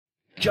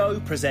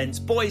Joe presents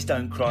Boys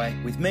Don't Cry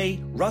with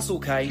me, Russell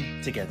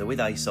Kane, together with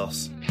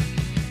ASOS.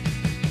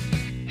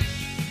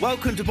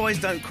 Welcome to Boys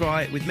Don't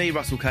Cry with me,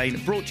 Russell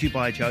Kane, brought to you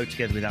by Joe,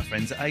 together with our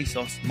friends at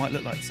ASOS. Might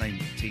look like the same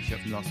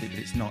t-shirt from last week, but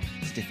it's not.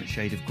 It's a different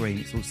shade of green.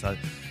 It's also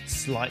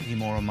slightly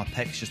more on my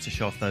pecs just to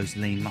show off those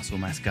lean muscle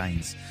mass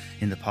gains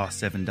in the past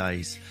 7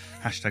 days.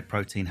 Hashtag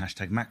protein,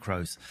 hashtag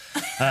macros.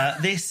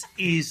 This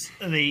is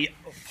the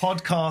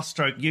podcast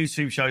stroke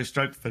YouTube show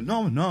stroke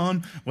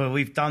phenomenon where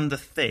we've done the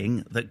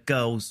thing that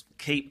girls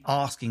keep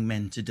asking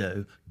men to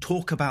do,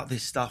 talk about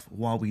this stuff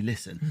while we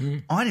listen. Mm-hmm.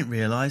 I didn't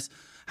realise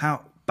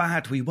how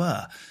bad we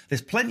were.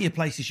 There's plenty of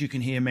places you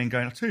can hear men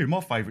going, I'll tell you my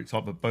favourite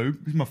type of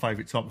boob, this is my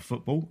favourite type of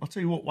football, I'll tell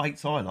you what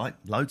weights I like,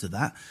 loads of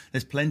that.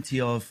 There's plenty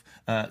of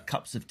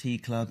cups of tea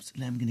clubs,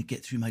 I'm going to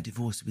get through my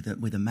divorce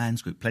with a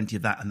man's group, plenty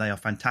of that, and they are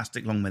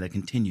fantastic, long may they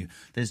continue.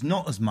 There's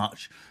not as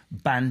much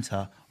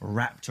banter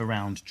wrapped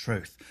around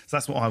truth. So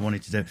that's what I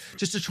wanted to do,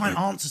 just to try and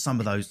answer some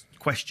of those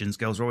questions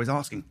girls are always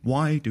asking.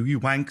 Why do you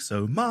wank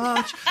so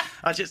much?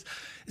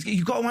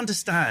 You've got to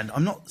understand,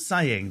 I'm not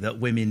saying that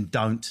women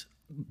don't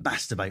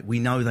masturbate. We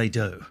know they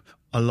do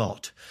a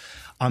lot.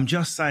 I'm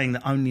just saying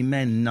that only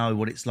men know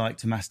what it's like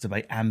to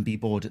masturbate and be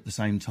bored at the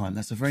same time.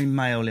 That's a very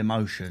male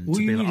emotion. All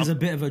you need is a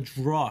bit of a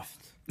draft.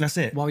 That's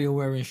it. While you're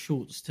wearing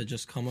shorts to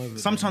just come over.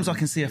 Sometimes I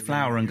can see a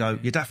flower and go,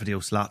 "You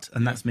daffodil slut,"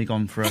 and that's me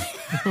gone for a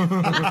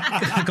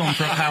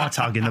power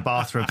tug in the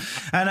bathroom.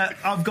 And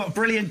I've got a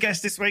brilliant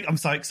guest this week. I'm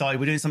so excited.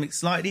 We're doing something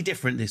slightly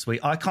different this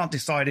week. I can't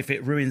decide if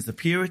it ruins the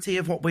purity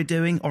of what we're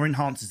doing or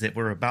enhances it.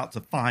 We're about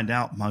to find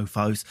out,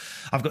 mofos.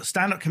 I've got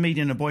stand-up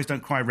comedian and Boys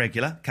Don't Cry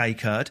regular, Kay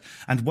Kurd,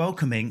 and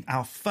welcoming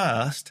our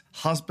first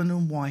husband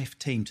and wife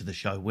team to the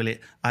show. Will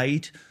it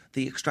aid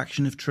the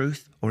extraction of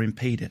truth or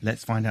impede it?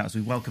 Let's find out as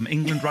we welcome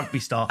England rugby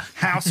star,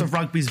 House of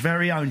Rugby's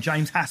very own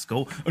James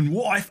Haskell, and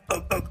wife,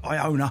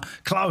 Iona,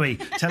 Chloe,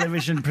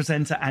 television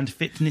presenter and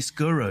fitness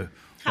guru.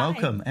 Hi.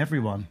 Welcome,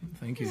 everyone.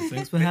 Thank you.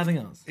 Thanks for having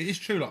us. It is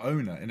true, like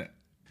owner, isn't it?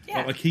 Yeah.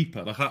 Like a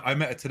keeper. Like I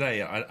met her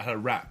today. I had a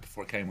rap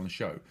before I came on the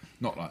show.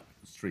 Not like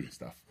street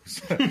stuff.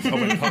 I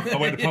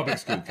went to public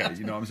school, Kate,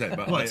 you know what I'm saying?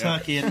 But What,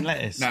 turkey and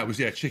lettuce? No, it was,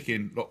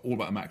 chicken, like, all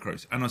about the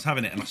macros. And I was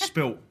having it and I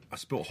spilt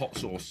hot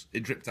sauce.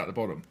 It dripped out the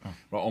bottom,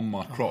 right on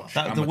my crotch.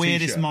 That was the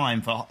weirdest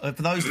mime. For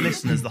those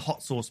listeners, the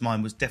hot sauce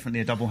mime was definitely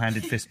a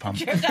double-handed fist pump.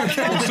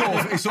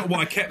 It's sort of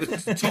why I kept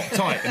the top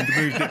tight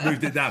and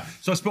moved it down.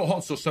 So I spilt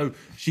hot sauce. So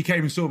she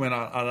came and saw me and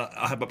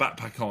I had my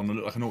backpack on and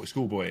looked like a naughty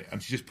schoolboy.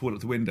 And she just pulled up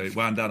the window,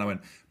 wound down. I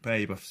went,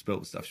 "Babe, I've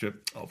spilt stuff." She went,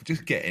 "Oh,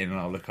 just get in and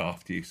I'll look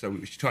after you." So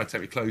she tried to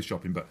take me clothes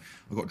shopping, but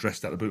I got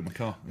dressed out the boot of my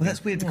car. Well,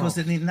 that's weird because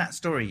in that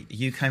story,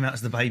 you came out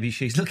as the baby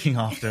she's looking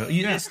after.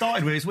 It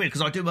started where it's weird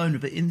because I do own her,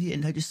 but in the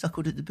end, I just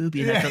suckled at the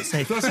boobie and I felt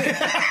safe. That's it.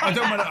 I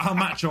don't matter how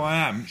macho I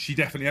am, she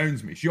definitely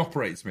owns me. She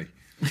operates me.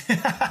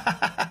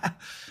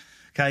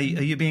 Okay,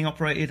 are you being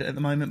operated at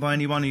the moment by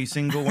anyone? Are you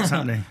single? What's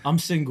happening? I'm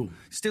single.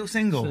 Still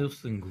single? Still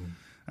single.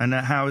 And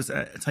how is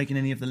taking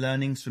any of the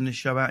learnings from this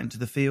show out into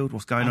the field?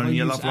 What's going on in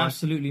your love life?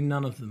 Absolutely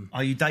none of them.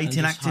 Are you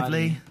dating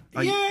actively?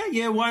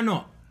 Yeah, why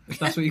not? If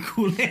that's what you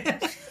call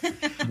it.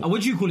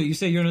 What do you call it? You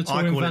say you're on a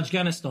tour in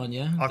Afghanistan,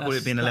 yeah? I call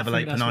it being a level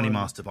 8 Panani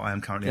master, but I am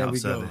currently out of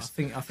service.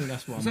 I think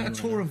that's what I'm saying. Is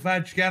that a tour of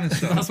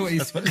Afghanistan? That's what he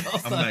said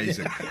last time.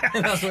 Amazing.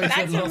 That's what he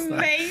said last time.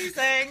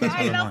 Amazing.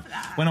 I love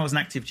that. When I was in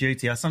active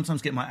duty, I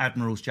sometimes get my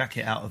Admiral's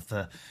jacket out of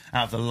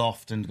the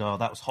loft and go, "Oh,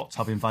 that was hot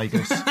tub in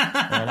Vegas.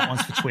 That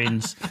one's for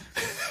twins.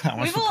 That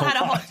one's We've for all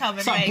had a hot tub in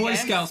It's like Vegas. Boy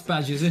Scouts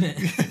badges, isn't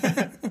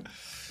it?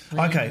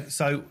 Okay,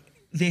 so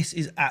this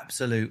is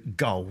absolute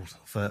gold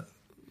for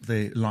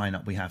the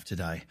lineup we have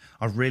today.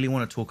 I really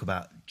want to talk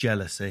about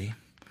jealousy,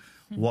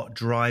 what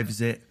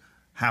drives it,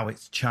 how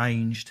it's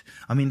changed.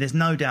 I mean, there's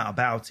no doubt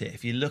about it.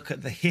 If you look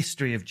at the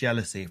history of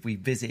jealousy, if we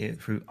visit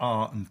it through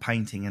art and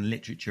painting and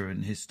literature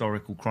and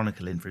historical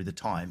chronicling through the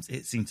times,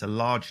 it seemed to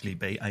largely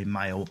be a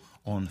male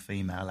on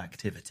female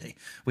activity.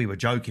 We were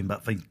joking,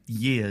 but for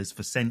years,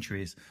 for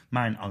centuries,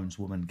 man owns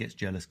woman, gets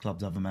jealous,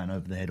 clubs other man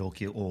over the head, or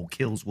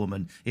kills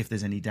woman if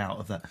there's any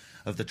doubt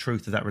of the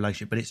truth of that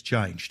relationship. But it's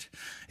changed.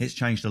 It's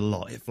changed a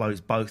lot. It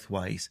flows both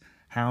ways.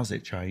 How's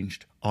it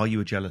changed? Are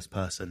you a jealous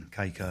person,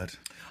 Kay Kurd?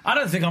 I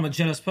don't think I'm a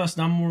jealous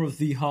person. I'm more of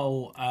the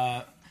whole...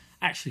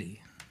 actually...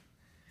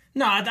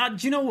 No,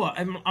 do you know what?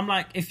 I'm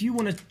like, if you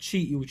want to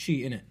cheat, you will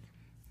cheat,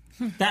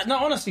 innit?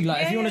 Honestly,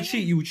 like, if you want to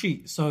cheat, you will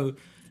cheat. So...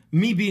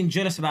 me being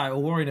jealous about it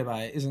or worried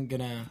about it isn't going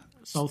to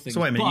solve things.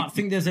 So wait a minute, but I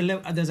think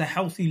there's a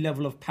healthy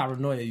level of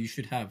paranoia you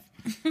should have,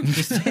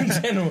 just in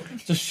general,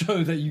 to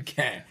show that you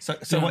care. So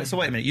wait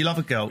a minute. You love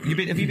a girl.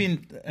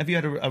 Have you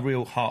had a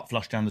real heart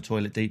flush down the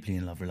toilet, deeply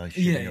in love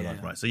relationship in your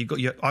life? Right. So you've got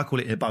I call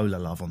it Ebola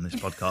love on this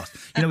podcast.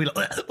 You know, we're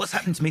like, what's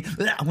happened to me?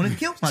 I want to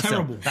kill myself.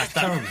 Terrible. That's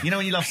terrible. You know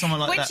when you love someone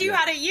like that. Which you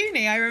had at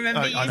uni, I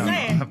remember you I know.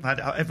 saying.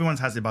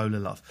 Everyone's has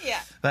Ebola love.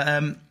 Yeah.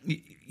 But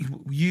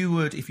you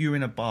would, if you were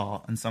in a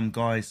bar and some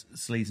guy's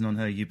sleazing on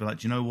her, you'd be like,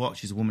 "Do you know what?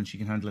 She's a woman. She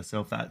can handle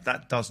herself.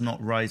 That does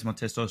not raise my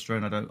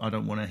testosterone. I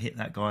don't want to hit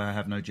that guy. I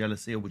have no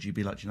jealousy." Or would you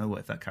be like, "Do you know what?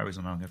 If that carries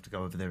on, I'm going to have to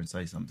go over there and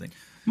say something."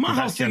 My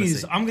whole thing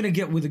is, I'm going to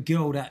get with a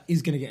girl that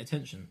is going to get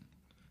attention.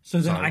 So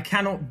then I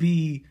cannot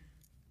be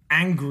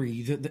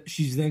angry that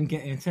she's then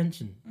getting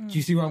attention. Do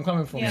you see where I'm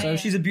coming from? So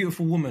if she's a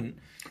beautiful woman,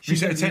 She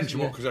said gonna be- attention,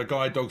 what? Because a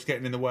guide dog's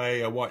getting in the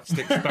way, a white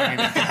stick's banging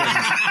into things.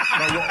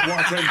 Like,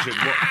 what attention?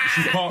 What,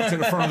 she's parked at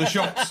the front of the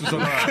shops or something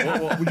like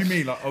that. What do you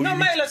mean? Like, oh, No, you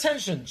mean, male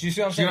attention. Do you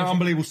see what I'm you saying? know,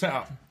 unbelievable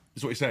setup.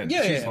 Is what you're saying?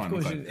 Yeah, She's yeah, fine. of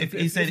course. Okay. If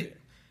he said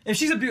If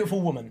she's a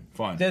beautiful woman,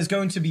 Fine. there's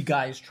going to be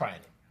guys trying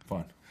it.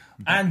 Fine.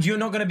 And you're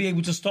not going to be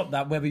able to stop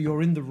that whether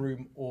you're in the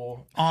room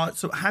or...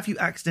 so have you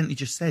accidentally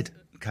just said,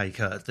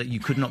 Kurt, that you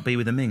could not be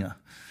with a minger?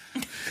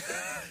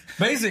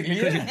 Basically,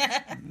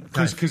 yeah.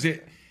 Because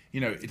it,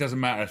 you know, it doesn't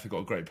matter if they've got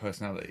a great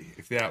personality.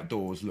 If the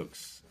outdoors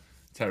looks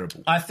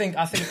terrible. I think.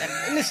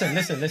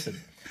 Listen.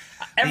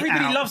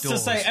 Everybody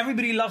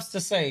loves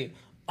to say,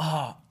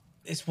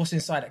 it's what's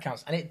inside that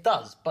counts, and it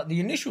does. But the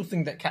initial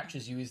thing that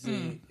captures you is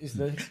the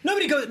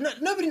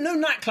no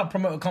nightclub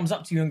promoter comes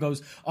up to you and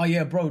goes, "Oh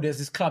yeah, bro, there's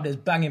this club, there's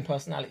banging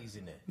personalities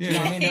in it." Yeah. You know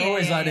what I mean? They're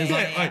always like,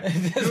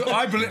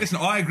 Listen,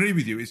 I agree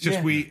with you. It's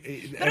just But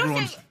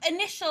everyone's. also,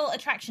 initial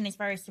attraction is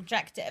very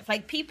subjective.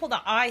 Like, people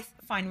that I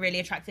find really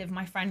attractive,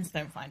 my friends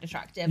don't find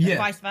attractive, and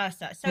vice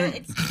versa. So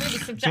it's really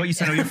subjective. So what you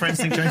said, all your friends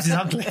think James is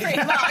ugly? Pretty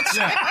much.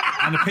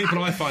 And the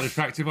people I find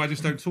attractive, I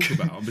just don't talk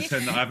about and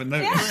pretend that I haven't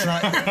noticed.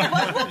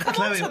 We'll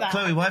come on to that.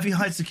 Chloe, why have you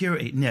hired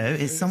security? No,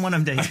 it's someone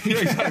I'm dating.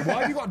 Yeah, exactly.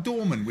 Why have you got a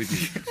doorman with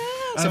you?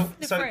 So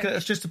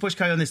just to push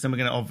Chloe on this, then we're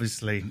going to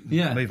obviously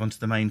move on to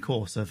the main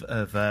course of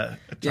I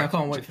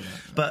can't wait for that.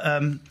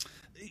 But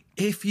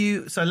if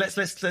you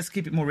let's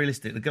keep it more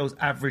realistic. The girl's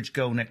average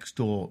girl next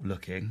door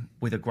looking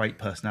with a great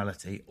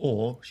personality,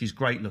 or she's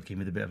great looking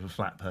with a bit of a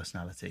flat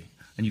personality,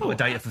 and you've got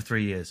to date her for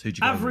 3 years. Who'd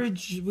you go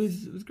Average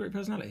with great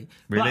personality?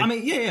 Really? But, I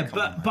mean,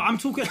 but I'm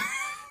talking.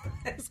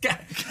 Let's go.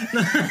 Don't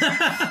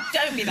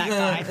be that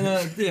guy.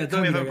 with?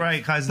 Can we have a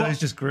break? His nose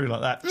just grew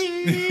like that.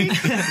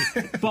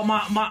 But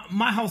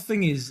my whole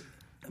thing is,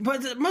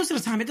 but most of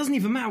the time it doesn't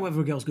even matter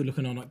whether a girl's good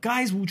looking or not.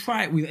 Guys will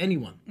try it with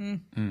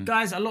anyone.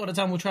 Guys, a lot of the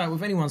time, will try it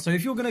with anyone. So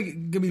if you're gonna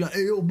be like,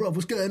 "Hey, yo, bro,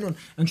 what's going on?"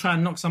 and try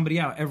and knock somebody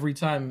out every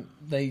time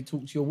they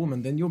talk to your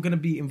woman, then you're gonna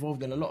be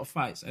involved in a lot of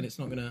fights, and it's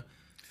not gonna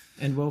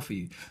end well for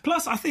you.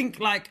 Plus, I think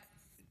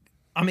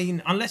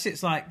unless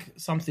it's like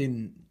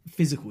something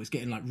physical, it's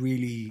getting like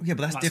really... Yeah,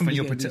 but that's like different. somebody's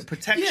Your getting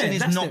protection is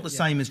that's not the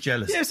same as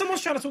jealousy. Yeah, if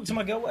someone's trying to talk to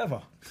my girl,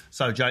 whatever.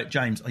 So,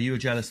 James, are you a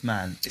jealous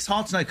man? It's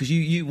hard to know because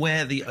you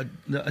wear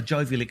a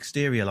jovial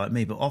exterior like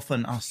me, but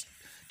often us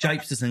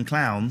japesters and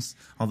clowns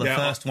are the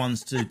first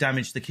ones to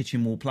damage the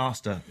kitchen wall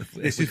plaster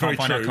if we can't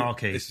find our car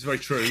key. This is very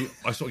true.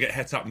 I sort of get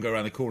het up and go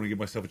around the corner and give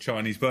myself a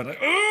Chinese burn,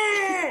 like,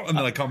 and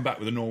then I come back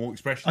with a normal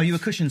expression. Are you a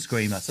cushion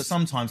screamer? So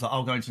sometimes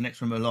I'll go into the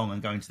next room along and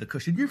go into the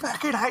cushion. You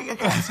fucking hate your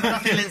cushion.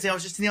 Nothing, Lindsay. I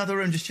was just in the other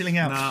room, just chilling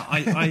out.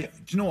 Nah, do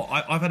you know what?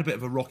 I've had a bit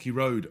of a rocky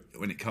road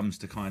when it comes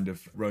to kind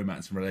of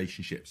romance and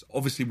relationships.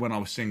 Obviously, when I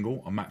was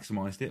single, I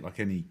maximised it like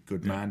any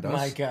good man does.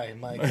 My guy.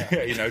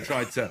 You know,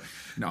 tried to.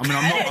 No, I mean,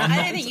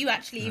 I don't think you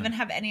actually even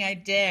have any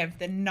idea of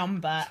the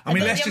number. I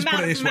mean, let's just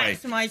put it this way.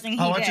 Maximising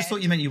I just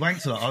thought you meant you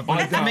wanked a lot.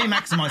 For me,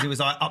 maximising was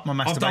I up my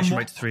masturbation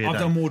rate to 3 a day. I've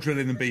done more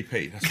drilling than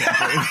BP. That's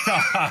what I'm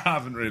doing. I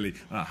haven't really.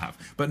 I have,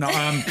 but no,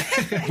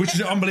 which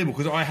is unbelievable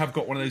because I have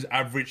got one of those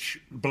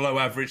below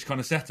average kind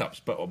of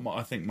setups. But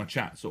I think my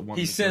chat sort of.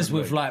 He says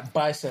with like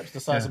biceps the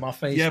size of my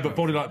face. Yeah, but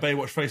body like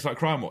Baywatch, face like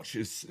Crime Watch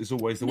is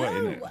always the way,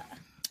 isn't it?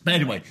 But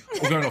anyway,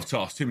 we're going off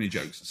task. Too many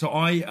jokes. So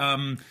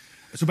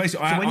So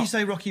basically, when you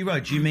say rocky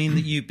road, do you mean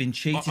that you've been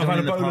cheated on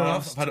in the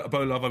past? I've had a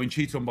bow love. I've been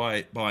cheated on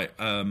by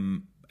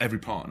every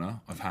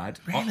partner I've had.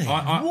 Really?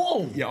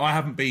 Whoa! Yeah, I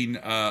haven't been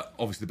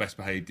obviously the best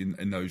behaved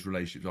in those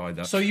relationships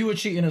either. So you were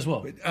cheating as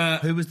well?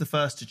 Who was the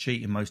first to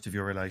cheat in most of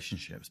your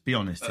relationships? Be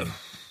honest here.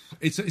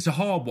 It's a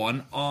hard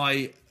one.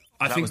 I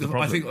think the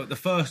first,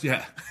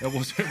 it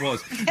was a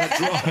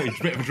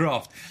bit of a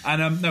draft.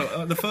 And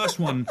the first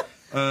one,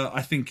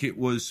 I think it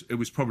was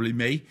probably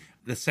me.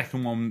 The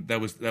second one, there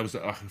was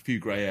a few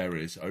grey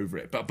areas over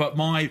it, but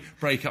my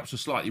breakups were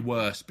slightly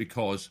worse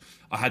because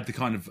I had the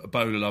kind of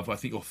Ebola love. I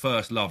think your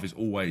first love is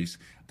always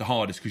the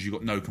hardest because you've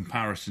got no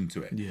comparison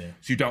to it. Yeah.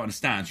 So you don't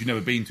understand. So you've never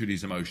been through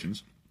these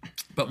emotions.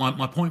 But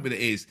my point with it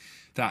is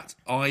that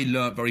I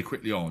learned very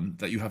quickly on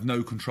that you have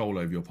no control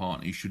over your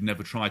partner. You should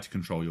never try to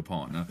control your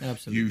partner.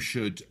 Absolutely. You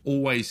should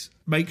always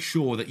make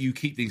sure that you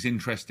keep things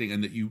interesting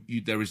and that you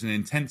there is an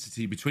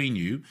intensity between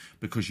you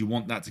because you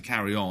want that to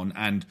carry on.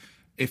 And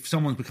if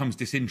someone becomes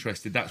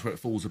disinterested, that's where it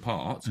falls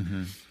apart.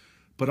 Mm-hmm.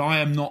 But I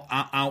am not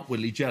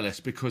outwardly jealous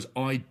because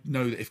I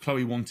know that if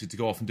Chloe wanted to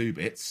go off and do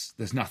bits,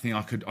 there's nothing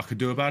I could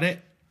do about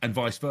it, and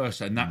vice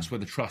versa. And that's where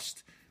the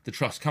trust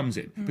comes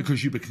in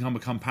because you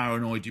become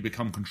paranoid, you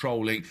become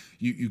controlling,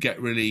 you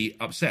get really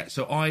upset.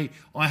 So I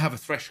have a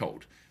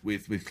threshold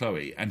with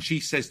Chloe, and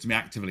she says to me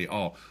actively,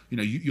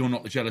 you're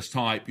not the jealous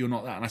type, you're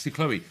not that. And I say,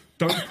 Chloe,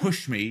 don't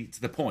push me to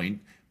the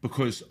point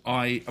because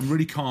I am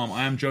really calm,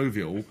 I am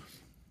jovial,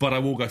 but I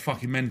will go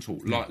fucking mental,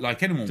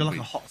 like anyone. You're would like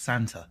a hot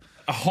Santa.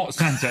 A hot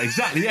Santa,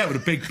 exactly, yeah, with a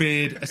big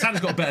beard. Santa's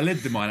got a better lid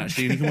than mine,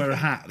 actually, and he can wear a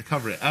hat to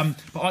cover it.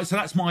 So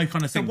that's my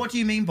kind of thing. So what do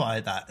you mean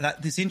by that?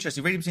 It's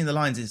interesting. Reading between the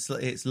lines,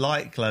 it's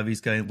like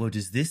Chloe's going, well,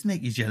 does this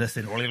make you jealous?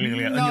 And you're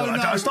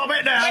like, don't stop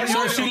it now.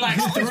 So she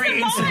likes 3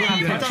 Instagram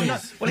lying.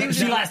 pictures. Well, he was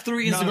See like- like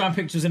 3 Instagram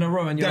pictures in a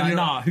row, and you're like,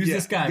 nah, who's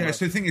this guy? Yeah, bro?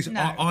 so the thing is,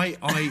 No.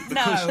 because,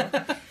 No,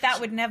 that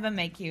would never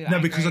make you. No,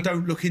 because I angry.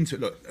 don't look into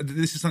it. Look,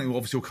 this is something we'll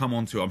obviously will come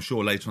on to, I'm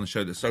sure, later on the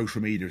show, that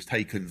social media has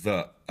taken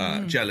the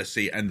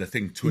jealousy and the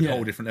thing to a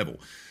whole different level.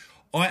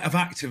 I have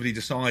actively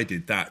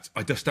decided that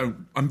I just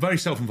don't. I'm very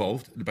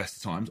self-involved at the best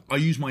of times. I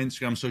use my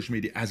Instagram, social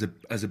media as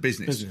a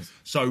business.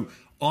 So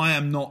I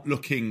am not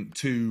looking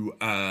to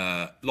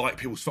like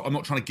people's. I'm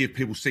not trying to give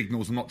people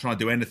signals. I'm not trying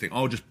to do anything.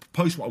 I'll just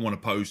post what I want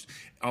to post.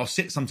 I'll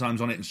sit sometimes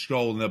on it and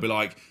scroll, and they'll be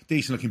like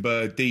decent-looking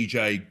bird,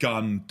 DJ,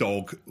 gun,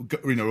 dog,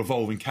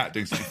 revolving cat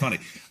doing something funny,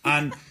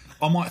 and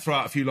I might throw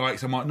out a few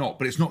likes, I might not,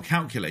 but it's not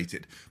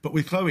calculated. But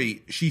with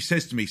Chloe, she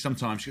says to me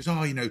sometimes, she goes,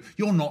 oh,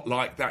 you're not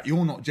like that.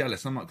 You're not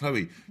jealous. I'm like,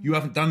 Chloe, you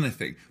haven't done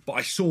anything. But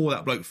I saw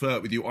that bloke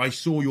flirt with you. I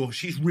saw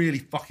she's really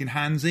fucking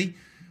handsy,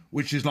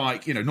 which is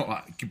like, not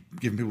like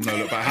giving people no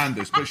look about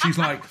handers, but she's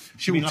like,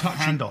 she will like touch a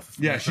handoff.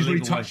 Yeah, she's really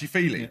Illegal way.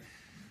 touchy-feely. Yeah.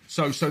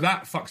 So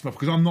that fucks me up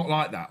because I'm not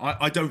like that.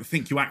 I don't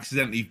think you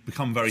accidentally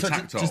become very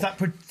tactile. Does that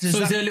So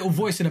is there a little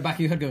voice in the back of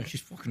your head going,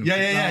 she's fucking...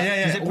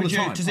 Yeah. Does it, all the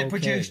time. does it Okay.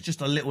 produce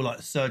just a little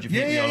like surge of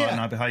like,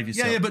 no, behave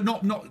yourself? Yeah, but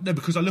not no,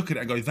 because I look at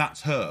it and go,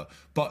 that's her.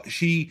 But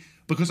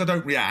because I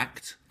don't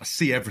react, I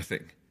see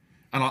everything.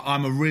 And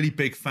I'm a really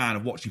big fan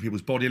of watching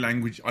people's body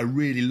language. I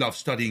really love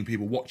studying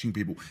people, watching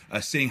people,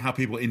 seeing how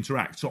people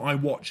interact. So I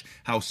watch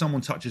how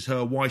someone touches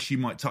her, why she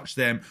might touch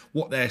them,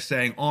 what they're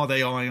saying, are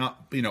they eyeing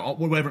up,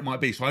 whatever it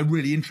might be. So I'm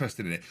really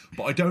interested in it.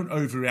 But I don't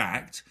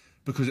overreact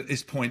because at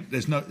this point,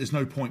 there's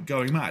no point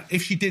going mad.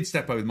 If she did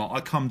step over the mark,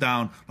 I'd come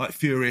down like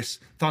furious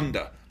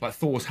thunder, like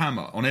Thor's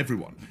hammer on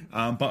everyone.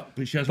 But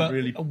she hasn't But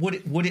really...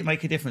 would it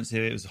make a difference if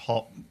it was a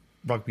hot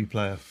rugby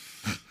player?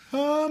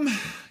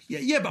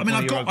 Yeah, but I mean, One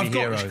I've of your got rugby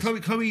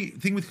heroes. Chloe.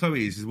 Thing with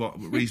Chloe is what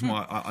reason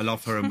why I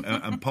love her,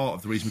 and part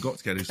of the reason we got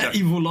together is that,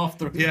 Evil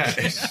laughter. yeah,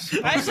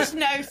 I just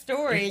know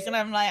stories, and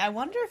I'm like, I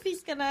wonder if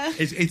he's gonna.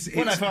 it's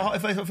Well, no,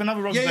 if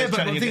another rugby Yeah, player but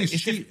chatting, the thing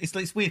is,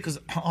 it's weird because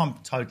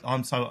I've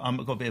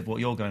got a bit of what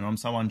you're going on. I'm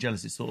so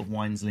unjealous. It sort of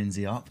winds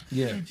Lindsay up.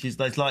 Yeah. She's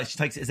like she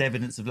takes it as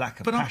evidence of lack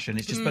of passion.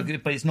 It's just, but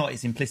it's not.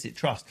 It's implicit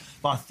trust.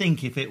 But I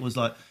think if it was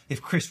like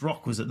if Chris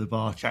Rock was at the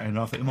bar chatting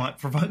off, it might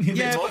provoke me a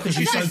bit more because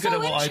she's so That's good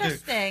so at what I do.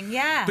 interesting.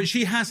 Yeah, But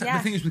she has. Yeah.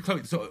 The thing is with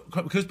Chloe, so,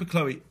 because with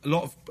Chloe, a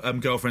lot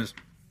of girlfriends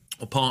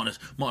or partners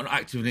might not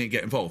actively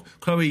get involved.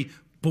 Chloe.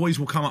 Boys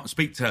will come up and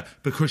speak to her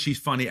because she's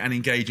funny and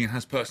engaging and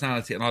has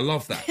personality, and I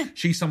love that.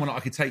 She's someone that I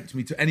could take to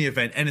me to any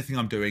event, anything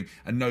I'm doing,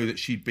 and know that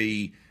she'd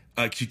get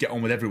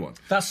on with everyone.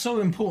 That's so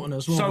important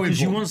as well, So because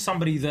you important. want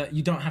somebody that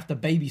you don't have to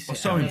babysit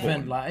So at an important.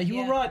 event. Like, are you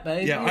Yeah. all right,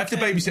 babe? Yeah, You I have to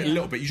okay? babysit a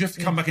little bit. You just have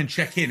to come back and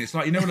check in. It's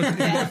like, when you've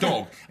got a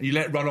dog and you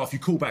let it run off, you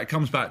call back, it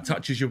comes back,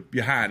 touches your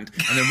hand,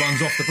 and then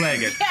runs off to play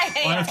again.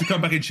 Yeah. I have to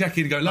come back and check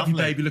in and go, love you,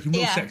 Lovely. babe, you're looking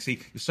real Yeah. sexy.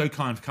 You're so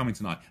kind for coming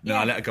tonight. And then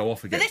Yeah. I let her go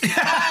off But again. this is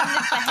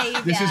learned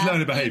behaviour. This is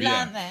learned behaviour. You Yeah.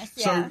 learned this.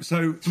 Yeah.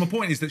 So my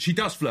point is that she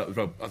does flirt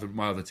with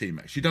my other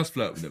teammates. She does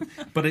flirt with them,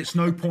 but it's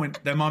no point.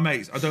 They're my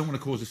mates. I don't want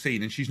to cause a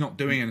scene, and she's not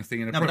doing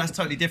anything No, but inappropriate. that's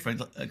totally different.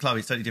 Chloe,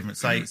 it's totally different.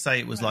 Say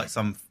it was like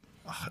some.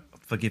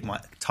 Forgive my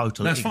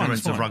total That's fine,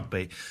 ignorance that's of fine.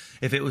 rugby.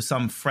 If it was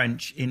some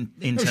French No,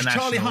 it's international,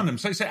 Charlie Hunnam.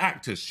 Say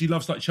actors. She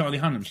loves like Charlie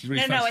Hunnam. She's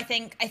really No,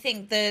 fancy. I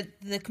think the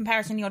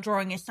comparison you're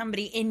drawing is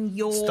somebody in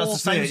your. does the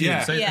same as you.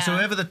 Yeah. So, Yeah. so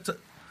whoever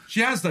She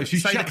has though.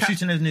 She's say the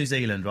captain of New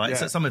Zealand, right? Yeah.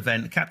 It's at some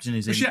event. The captain of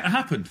New Zealand. Shit, it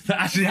happened. That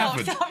actually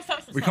happened. Stop.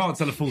 We can't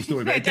tell a full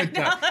story, but it did.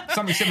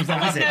 Something similar to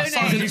that No,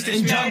 happened. no. There's an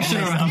injunction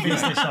around me.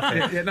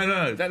 Yeah,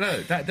 no.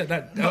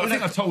 I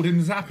think I told him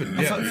this happened.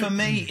 Yeah. For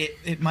me,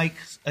 it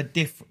makes a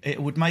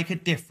It would make a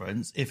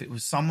difference if it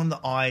was someone that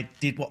I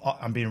did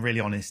I'm being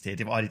really honest here.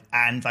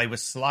 And they were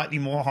slightly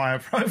more higher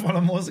profile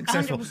and more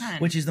successful,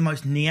 100%. which is the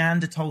most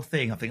Neanderthal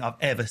thing I think I've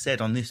ever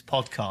said on this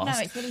podcast. No,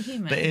 it's really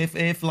human. But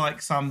if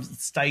like some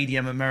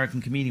stadium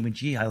American comedian went,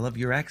 "Gee, I love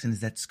your accent.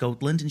 Is that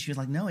Scotland?" and she was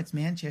like, "No, it's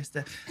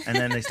Manchester," and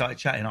then they started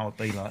chatting, I would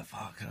be like,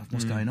 "Fuck,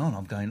 what's going on?"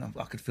 I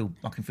can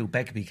feel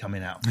Begbie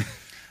coming out.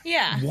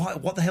 Yeah.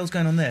 What the hell's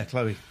going on there,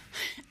 Chloe?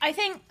 I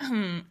think,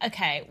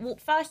 okay, well,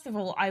 first of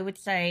all, I would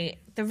say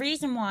the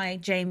reason why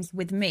James,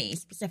 with me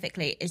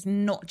specifically, is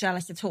not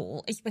jealous at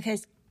all is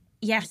because,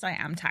 yes, I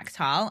am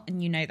tactile,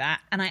 and you know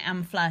that, and I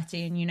am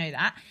flirty, and you know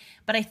that,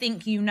 but I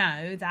think you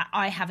know that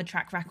I have a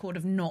track record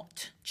of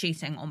not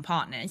cheating on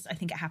partners. I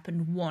think it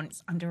happened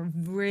once under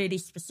really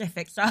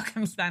specific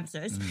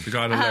circumstances. The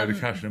guy had a load of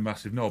cash and a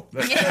massive knob.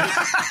 They're the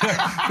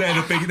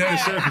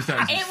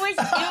circumstances.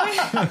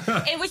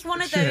 It was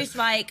one of those,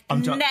 like,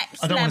 next level.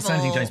 I don't want to say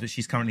anything, James, but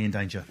she's currently in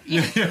danger. She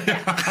really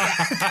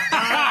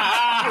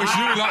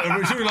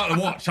like the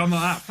watch. I'm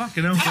like that.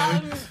 Fucking hell.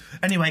 Chloe.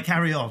 Anyway,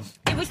 carry on.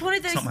 It was one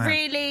of those not my hand.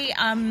 really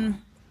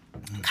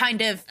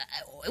kind of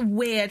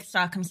weird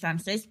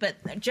circumstances, but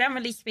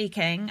generally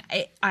speaking,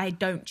 I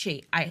don't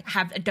cheat. I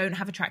don't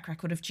have a track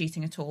record of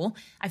cheating at all.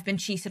 I've been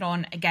cheated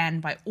on again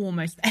by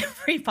almost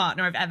every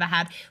partner I've ever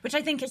had, which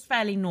I think is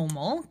fairly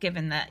normal,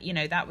 given that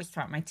that was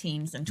throughout my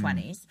teens and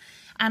 20s.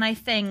 And I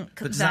think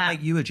But does that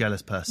make you a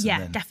jealous person? yeah,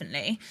 then?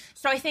 definitely.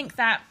 So I think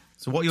that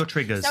So what are your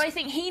triggers? So I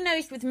think he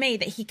knows with me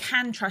that he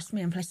can trust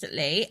me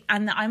implicitly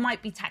and that I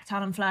might be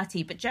tactile and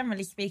flirty, but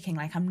generally speaking,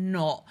 like I'm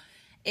not,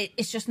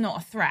 it's just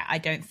not a threat, I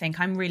don't think.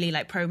 I'm really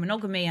like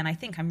pro-monogamy and I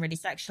think I'm really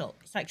sexual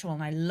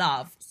and I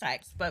love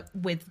sex, but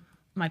with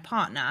my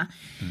partner.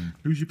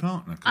 Who's your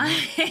partner?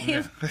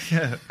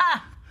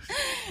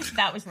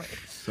 That was rude.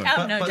 So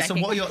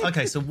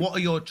what are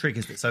your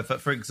triggers? So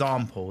for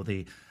example,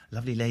 the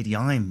lovely lady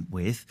I'm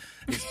with,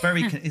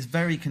 it's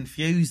very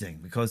confusing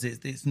because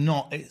it's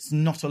not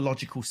a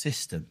logical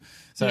system.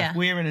 So if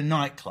we're in a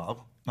nightclub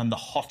and the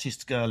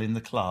hottest girl in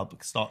the club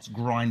starts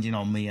grinding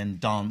on me and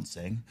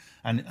dancing,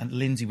 and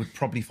Lindsay would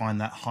probably find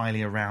that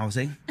highly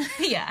arousing.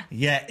 Yeah.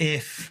 Yeah,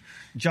 if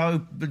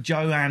Joanne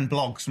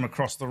Bloggs from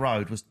across the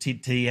road was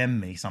TM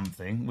me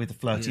something with a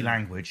flirty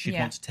language, she'd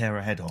want to tear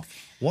her head off.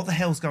 What the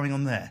hell's going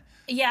on there?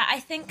 Yeah, I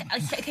think,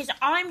 because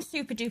I'm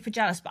super duper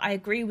jealous, but I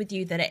agree with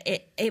you that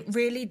it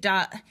really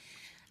does,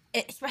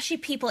 especially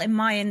people in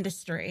my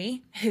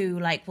industry who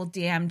like will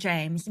DM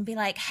James and be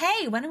like,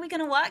 hey, when are we going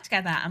to work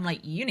together? I'm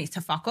like, you need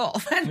to fuck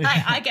off. And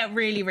like, I get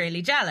really,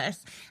 really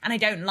jealous and I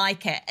don't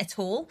like it at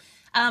all.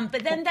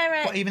 But then there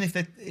are... But even if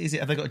have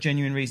they got a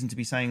genuine reason to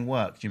be saying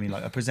work? Do you mean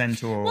like a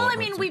presenter or... Well, I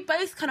mean, we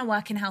both kind of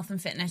work in health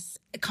and fitness,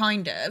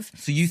 kind of.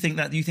 So you think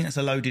that's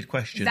a loaded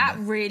question? That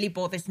really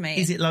bothers me.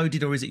 Is it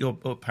loaded or is it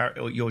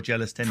your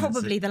jealous tendency?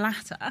 Probably the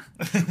latter.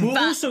 Well,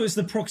 also it's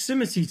the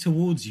proximity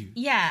towards you.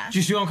 Yeah. Do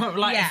you see what I'm coming?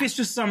 Like, if it's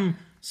just some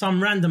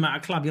random at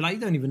a club, you're like,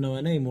 you don't even know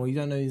her name or you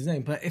don't know his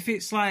name. But if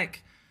it's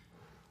like...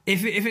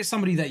 If it's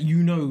somebody that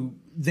you know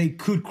they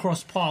could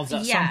cross paths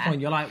at some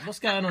point, you're like, what's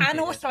going on? And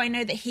also I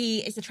know that he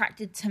is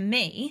attracted to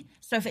me.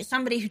 So if it's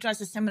somebody who does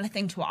a similar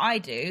thing to what I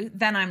do,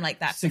 then I'm like,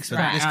 that's this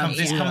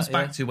comes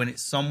back to when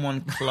it's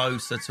someone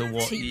closer to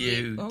what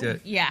you do.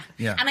 Yeah.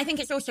 And I think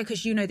it's also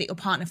because you know that your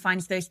partner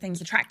finds those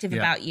things attractive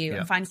about you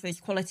and finds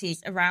those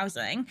qualities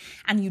arousing.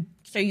 And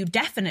so you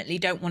definitely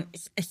don't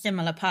want a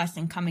similar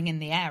person coming in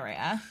the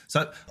area.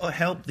 So I'll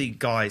help the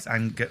guys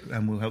and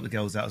we'll help the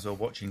girls out as well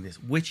watching this.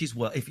 Which is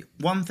what, if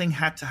one thing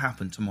had to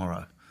happen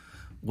tomorrow,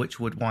 which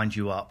would wind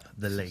you up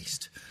the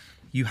least?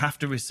 You have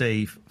to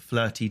receive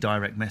flirty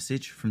direct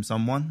message from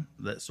someone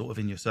that's sort of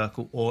in your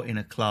circle, or in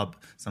a club,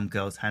 some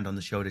girl's hand on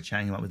the shoulder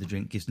chatting you up with a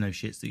drink, gives no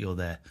shits that you're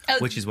there.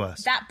 Which is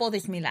worse? That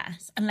bothers me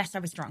less, unless I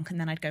was drunk and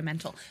then I'd go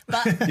mental.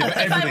 But but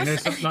if I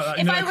was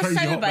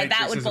sober,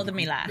 that would there's bother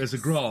me less. There's a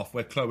graph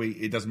where Chloe,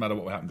 it doesn't matter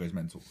what will happen, goes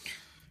mental.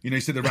 You know,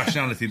 you said the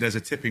rationality, there's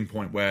a tipping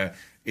point where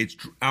it's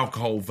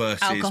alcohol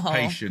versus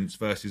patience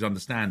versus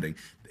understanding.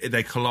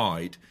 They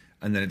collide.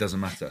 And then it doesn't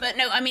matter. But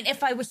no, I mean,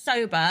 if I was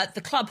sober, the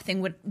club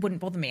thing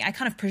wouldn't bother me. I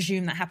kind of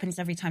presume that happens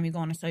every time you go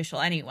on a social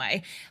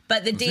anyway.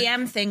 But the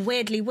DM thing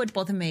weirdly would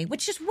bother me,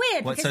 which is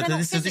weird because they're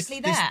not physically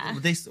there.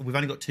 We've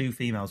only got 2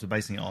 females we're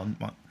basing it on.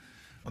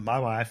 My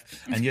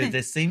wife. And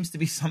there seems to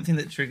be something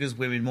that triggers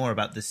women more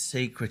about the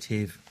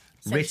secretive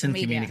written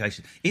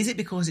communication. Is it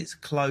because it's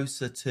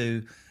closer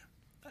to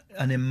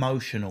an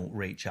emotional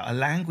reach out? A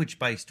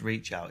language-based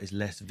reach out is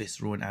less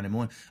visceral and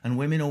animal, and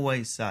women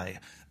always say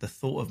the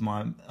thought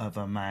of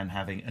a man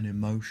having an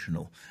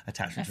emotional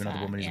attachment to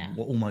another woman is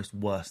almost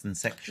worse than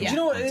sexual. Do you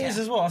know what it is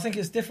as well? I think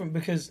it's different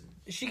because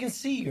she can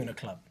see you in a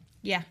club,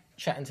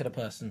 chatting to the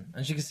person,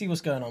 and she can see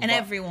what's going on, and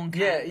everyone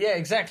can. Yeah,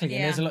 exactly.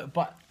 And there's a lot,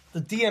 but the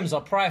DMs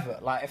are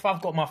private. Like if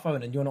I've got my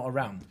phone and you're not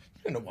around,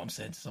 you don't know what I'm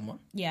saying to someone.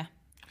 Yeah.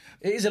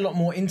 It is a lot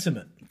more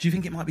intimate. Do you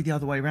think it might be the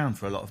other way around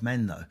for a lot of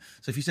men, though?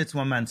 So if you said to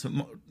one man,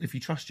 if you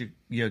trust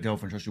your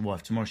girlfriend, trust your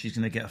wife, tomorrow she's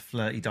going to get a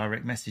flirty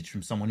direct message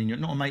from someone,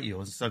 not a mate of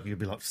yours, so you'll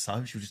be like,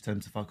 so? She'll just tell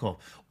them to fuck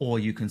off. Or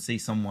you can see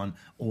someone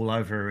all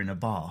over her in a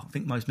bar. I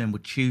think most men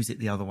would choose it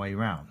the other way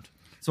around.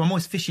 So I'm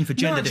always fishing for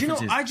gender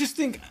differences. I just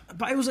think,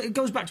 but it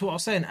goes back to what I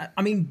was saying.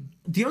 I mean,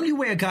 the only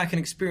way a guy can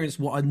experience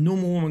what a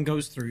normal woman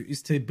goes through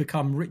is to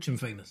become rich and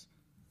famous.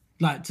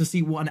 Like, to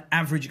see what an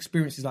average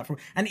experience is like.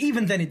 And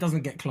even then, it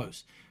doesn't get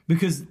close.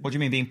 Because what do you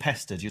mean being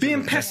pestered?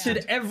 Being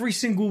pestered every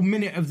single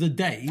minute of the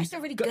day. That's a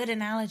really good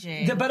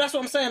analogy. But that's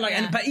what I'm saying.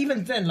 Like, but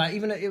even then, like,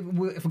 even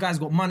if a guy's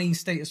got money,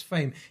 status,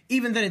 fame,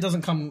 even then it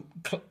doesn't come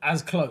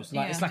as close.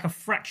 Like, it's like a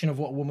fraction of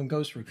what a woman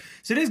goes through.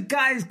 So there's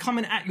guys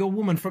coming at your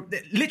woman from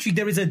literally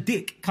there is a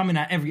dick coming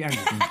at every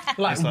angle,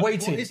 like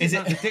waiting. Is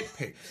it the dick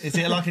pic? Is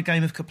it like a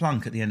game of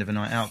Kaplunk at the end of a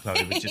night out,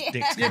 Chloe? With just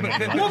dicks. No,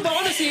 but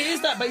honestly, it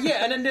is that. But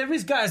and then there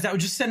is guys that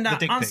would just send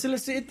out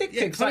unsolicited dick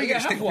pics. Chloe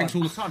gets dick pics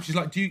all the time. She's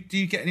like, do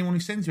you get anyone who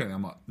sends you anything?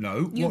 I'm like,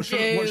 no. You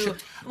do.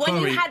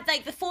 When you had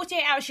like the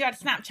 48 hours you had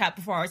Snapchat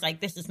before, I was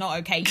like, this is not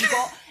okay. You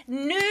got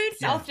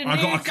nudes after nudes.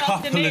 I got a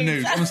couple of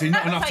nudes. Honestly,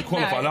 not enough to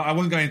qualify. No. Like, I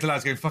wasn't going into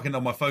lads going, fucking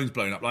hell, my phone's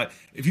blown up. Like,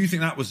 if you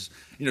think that was,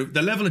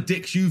 the level of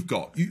dicks you've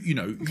got, you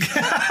know.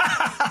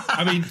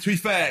 I mean, to be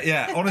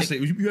fair, honestly,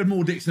 you had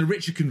more dicks than a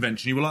Richard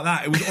convention. You were like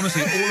that. It was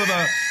honestly all of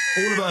her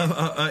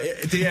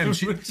DMs.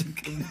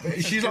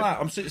 She's like that.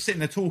 I'm sitting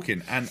there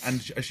talking,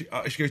 and she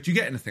goes, do you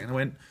get anything? And I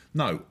went,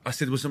 no. I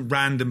said, there was some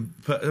random...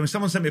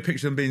 someone sent me a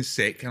picture of them being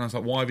sick, and I was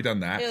like, why have you done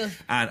that? Ugh.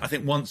 And I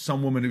think once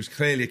some woman who was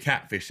clearly a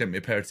catfish sent me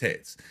a pair of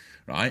tits,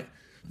 right?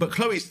 But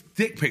Chloe's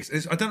dick pics,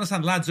 I don't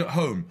understand lads at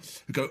home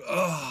who go,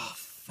 oh,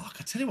 fuck,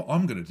 I tell you what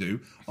I'm going to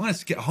do. I'm going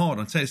to get hard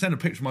and send a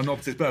picture of my knob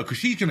to this bird because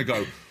she's going to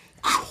go,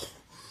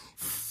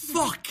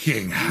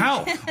 fucking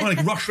hell. I'm going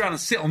to rush around and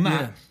sit on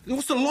that. Yeah.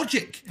 What's the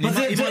logic? It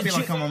might be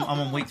like I'm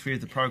on week 3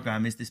 of the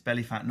programme. Is this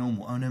belly fat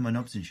normal? Oh no, my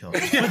knob's in shot.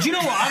 But do you know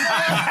what?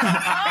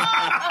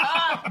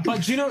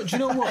 But do you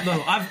know what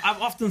though?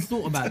 I've often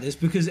thought about this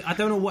because I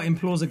don't know what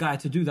implores a guy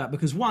to do that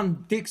because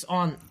one, dicks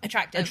aren't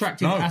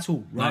attractive at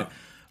all, right? No.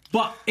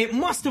 But it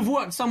must have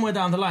worked somewhere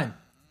down the line.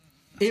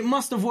 It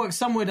must have worked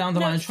somewhere down the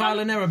line, trial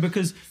and error,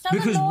 because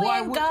why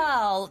would...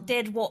 girl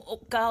did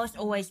what girls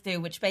always do,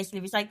 which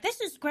basically was like,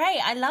 this is great,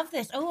 I love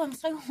this, oh, I'm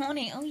so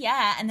horny, oh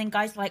yeah, and then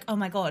guys were like, oh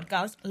my God,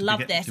 girls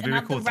love this, and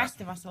now the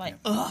rest of us are like,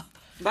 ugh.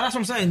 But that's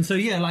what I'm saying. So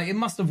yeah, like it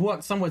must have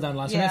worked somewhere down the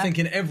line. So they're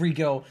thinking every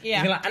girl,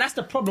 and that's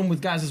the problem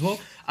with guys as well.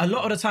 A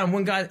lot of the time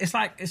when guys, it's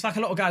like a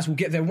lot of guys will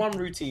get their one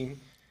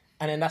routine,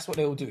 and then that's what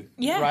they will do,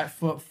 right?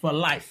 For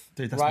life,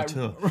 dude. That's right?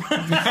 my tour.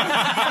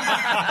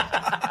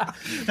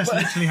 That's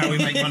literally how we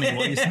make money.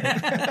 What you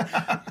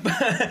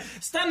say?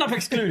 Stand up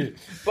excluded.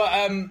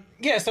 But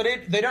so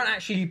they don't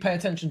actually pay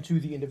attention to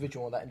the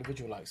individual or that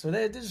individual like. So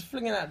they're just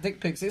flinging out dick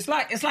pics. It's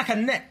like a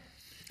net.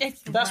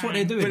 That's what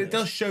they're doing. But it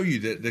does show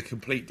you the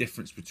complete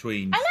difference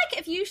between... I like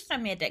it if you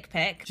send me a dick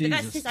pic.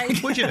 Jesus. But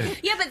that's Would you?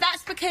 Yeah, but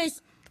that's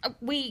because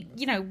we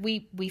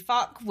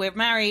fuck, we're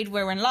married,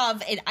 we're in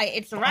love.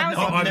 It's arousing.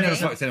 I've never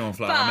fucked anyone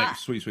flat. I make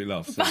sweet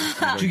love. So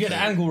do you get the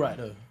angle right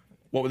though?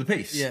 What with the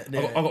piece? Yeah,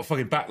 I've got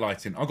fucking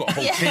backlighting. I've got a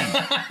whole team.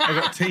 I've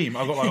got a team.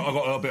 I've got a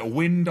little bit of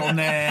wind on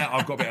there.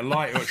 I've got a bit of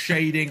light. I've got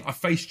shading. I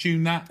face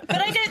tune that.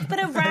 But I don't.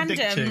 But a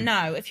random,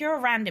 no. If you're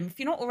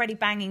not already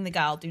banging the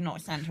girl, do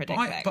not send her a dick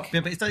pic. But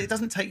it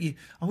doesn't take you.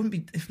 I wouldn't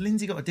be if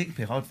Lindsay got a dick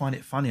pic. I'd find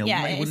it funny.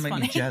 It wouldn't make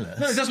me jealous.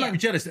 No, it does make me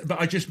jealous.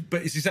 But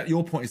it's exactly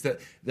your point. Is that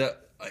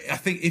I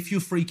think if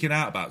you're freaking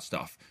out about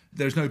stuff,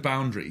 there's no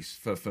boundaries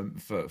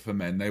for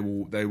men. They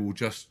will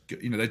just,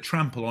 they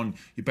trample on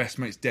your best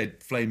mate's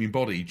dead flaming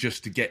body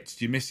just to get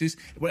to your missus.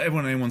 Whatever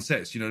anyone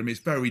says, you know what I mean?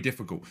 It's very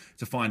difficult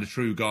to find a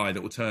true guy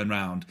that will turn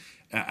around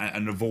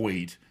and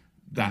avoid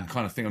that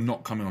kind of thing of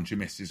not coming on to your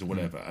missus or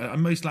whatever.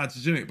 And most lads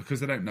are doing it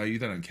because they don't know you,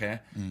 they don't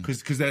care,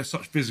 because they're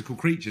such physical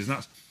creatures. And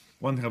that's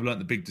one thing I've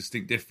learned, the big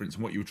distinct difference,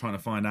 and what you were trying to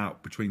find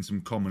out between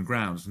some common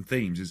grounds and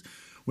themes is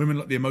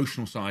women, the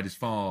emotional side is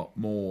far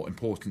more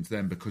important to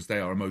them because they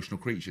are emotional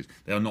creatures.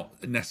 They are not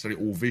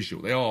necessarily all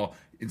visual. They are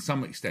in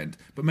some extent,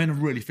 but men are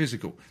really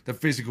physical. The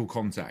physical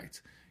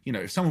contact.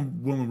 If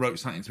woman wrote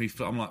something to me,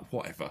 I'm like,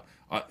 whatever.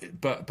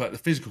 But the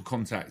physical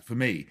contact for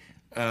me,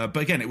 but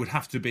again, it would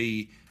have to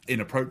be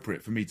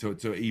inappropriate for me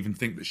to even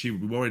think that she would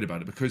be worried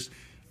about it because...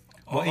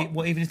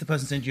 What even if the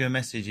person sends you a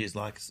message is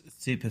like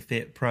super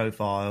fit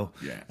profile,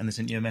 and they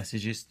sent you a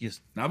message, it's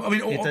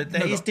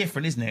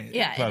different, isn't it?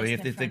 Yeah, Chloe.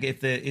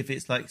 If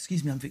it's like,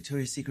 excuse me, I'm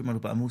Victoria's Secret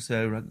model, but I'm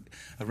also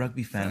a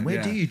rugby fan.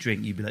 Where do you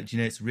drink? You'd be like,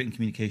 it's written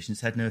communication.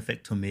 It's had no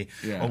effect on me.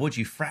 Or would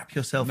you frap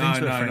yourself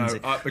into a frenzy?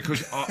 No,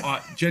 because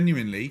I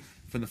genuinely.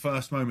 From the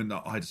first moment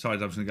that I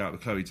decided I was going to go out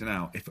with Chloe to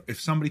now,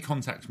 if somebody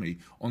contacts me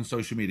on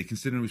social media,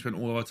 considering we spent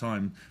all of our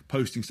time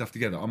posting stuff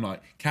together, I'm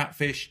like,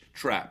 catfish,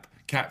 trap.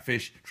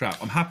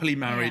 I'm happily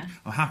married. Yeah.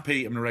 I'm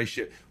happy. I'm in a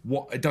relationship.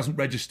 It doesn't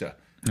register.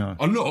 No.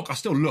 I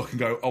still look and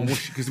go,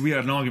 because we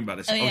had an argument about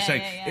this. I was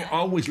saying, I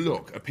always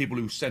look at people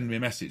who send me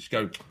a message,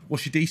 go,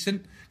 was she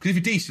decent? Because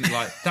if you're decent,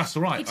 like, that's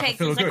all right. I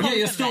feel good. Yeah,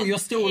 you're still you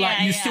still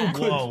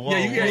could. Whoa.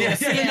 Yeah.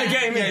 Still in the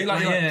game.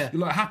 Yeah,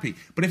 you're like happy.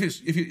 But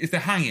if they're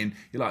hanging,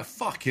 you're like,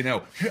 fucking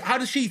hell. How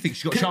does she think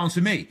she got a chance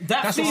with me?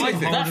 That's what I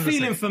think. That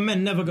feeling for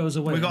men never goes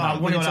away.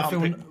 Wanting to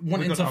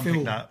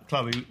feel.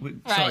 Chloe,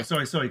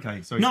 sorry,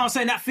 Kate. Sorry. No, I'm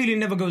saying that feeling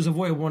never goes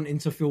away. Wanting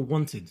to feel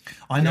wanted.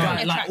 I know.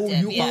 Like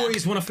you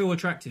always want to feel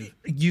attractive.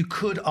 You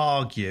could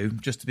argue,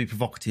 just to be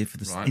provocative for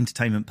the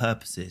entertainment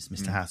purposes,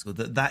 Mr. Haskell,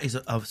 that is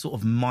a sort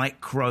of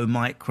minuscule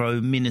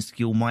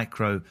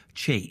micro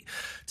cheat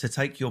to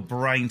take your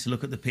brain to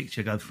look at the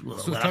picture, go,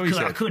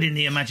 I could in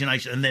the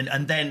imagination,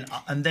 and then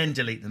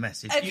delete the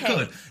message. Okay. You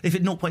could if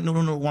it's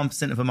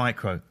 0.001% of a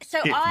micro.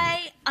 So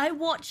I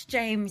watched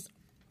James.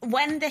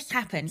 When this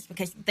happens,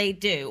 because they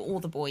do, all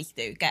the boys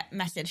do, get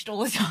messaged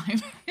all the time.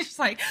 It's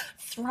like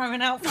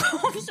throwing out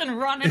bombs and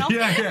running off.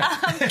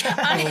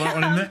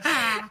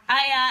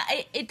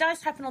 It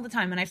does happen all the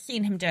time, and I've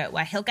seen him do it,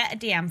 where he'll get a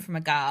DM from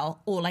a girl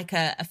or like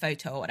a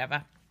photo or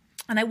whatever,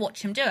 and I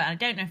watch him do it. I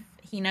don't know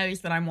if he knows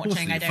that I'm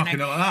watching. I don't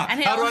know. Like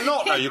that. How do I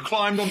not know? You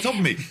climbed on top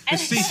of me. The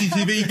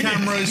CCTV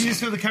cameras. You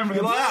just feel the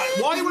camera like that.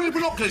 Why are you wearing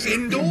binoculars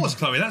indoors,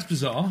 Chloe? That's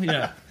bizarre.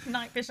 Yeah.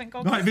 Night vision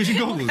goggles.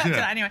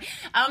 Yeah. Anyway,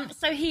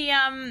 so he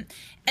and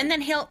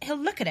then he'll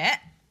look at it,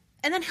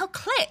 and then he'll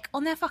click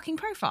on their fucking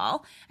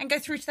profile and go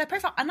through to their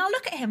profile, and I'll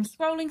look at him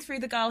scrolling through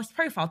the girl's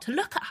profile to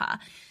look at her.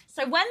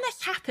 So when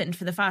this happened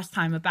for the first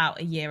time about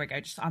a year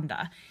ago, just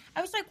under,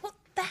 I was like, what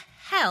the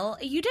hell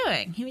are you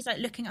doing? He was like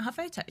looking at her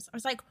photos. I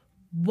was like,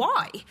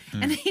 why?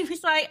 And he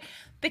was like,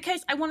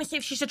 because I want to see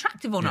if she's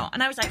attractive or not.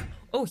 And I was like,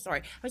 oh, sorry.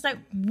 I was like,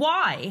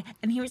 why?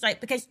 And he was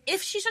like, because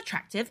if she's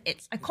attractive,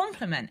 it's a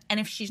compliment. And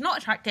if she's not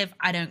attractive,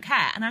 I don't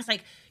care. And I was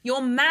like,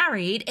 you're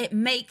married. It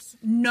makes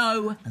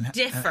no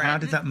difference. How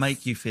did that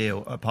make you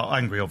feel? Apart,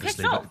 angry,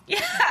 obviously. Pissed off. Yeah,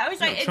 I was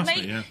like,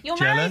 you're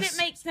married, it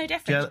makes no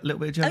difference. A little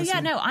bit of jealousy? Oh, yeah,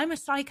 no, I'm a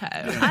psycho.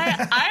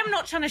 I am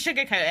not trying to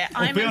sugarcoat it.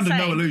 I'm be under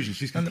insane. no illusion.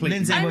 She's completely...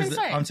 Lindsay I'm was,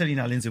 insane. I'm telling you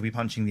now, Lindsay will be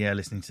punching the air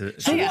listening to...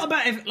 So what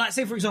about if, like,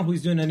 say for example,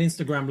 he's doing an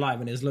Instagram live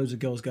and there's loads of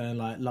girls going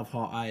like, love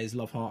heart eyes.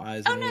 Oh,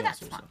 and all no, that that's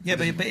sort of fine. stuff. Yeah,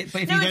 but if No,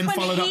 you then it's when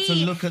followed up to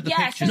he- look at the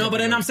yeah, pictures... so- No, but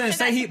then I'm saying,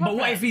 So that's the but what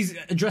problem. if he's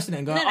addressing it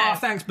and going, No.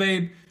 thanks,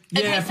 babe. Yeah,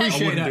 Okay, so-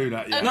 appreciate I wouldn't that. do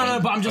that, yeah. No,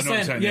 but I'm just I know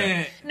what saying, you're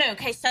saying, yeah. No,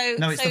 okay, so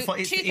No, it's, so the,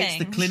 it's, two it's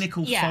the things.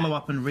 clinical Yeah.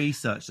 follow-up and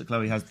research that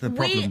Chloe has the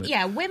problem with.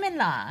 Yeah, women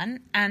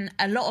learn, and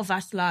a lot of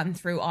us learn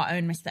through our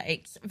own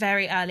mistakes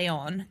very early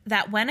on,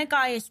 that when a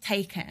guy is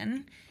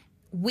taken,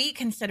 we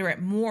consider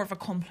it more of a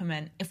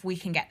compliment if we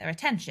can get their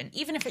attention,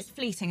 even if it's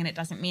fleeting and it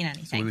doesn't mean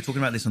anything. So we were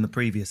talking about this on the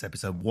previous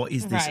episode. What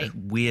is this Right.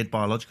 weird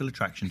biological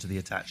attraction to the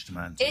attached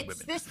man to It's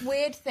women? this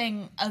weird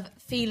thing of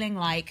feeling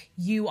like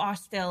you are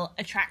still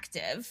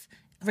attractive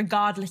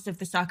regardless of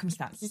the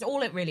circumstances.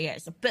 All it really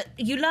is. But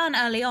you learn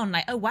early on,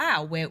 like, oh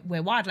wow, we're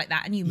wired like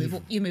that, and you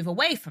move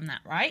away from that,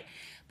 right?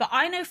 But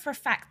I know for a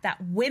fact that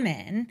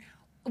women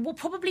will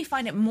probably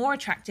find it more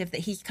attractive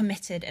that he's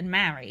committed and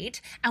married,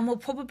 and will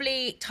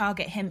probably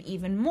target him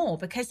even more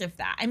because of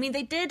that. I mean,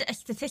 they did a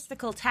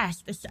statistical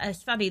test, a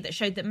study that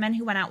showed that men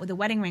who went out with a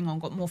wedding ring on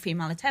got more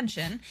female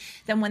attention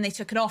than when they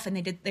took it off, and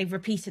they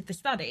repeated the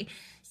study.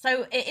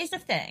 So it is a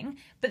thing,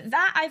 but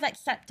that I've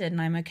accepted and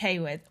I'm okay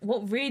with.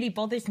 What really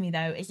bothers me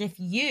though is if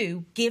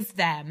you give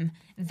them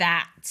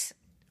that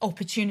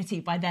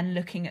opportunity by then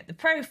looking at the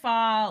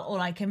profile or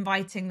like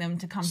inviting them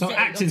to come So sit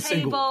at acting your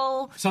table.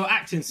 single. So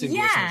acting single,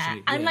 Yeah,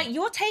 essentially. I'm like,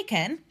 you're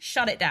taken,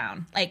 shut it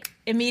down, like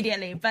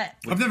immediately. But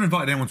I've never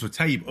invited anyone to a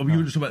table. You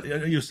were just about...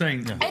 You're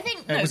saying... I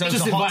think It was, no, it was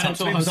Just a hot invite tub. him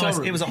to a It was hotel nice.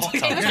 room. It was a hot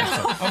tub. It was a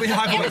hot- Oh, we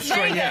have It got was straight.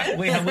 very Yeah, good.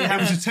 we have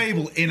It was a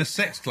table in a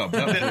sex club.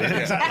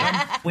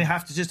 we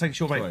have to just take a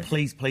short break.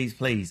 Sorry.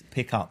 Please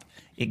pick up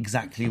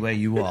exactly where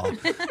you are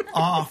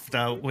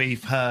after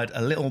we've heard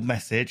a little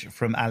message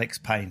from Alex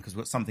Payne, because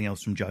we've got something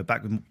else from Joe.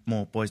 Back with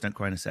more Boys Don't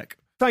Cry in a sec.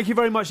 Thank you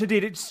very much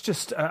indeed. It's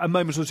just a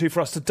moment or two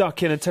for us to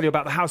duck in and tell you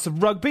about the House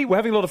of Rugby. We're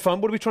having a lot of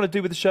fun. What are we trying to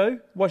do with the show?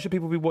 Why should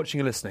people be watching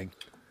and listening?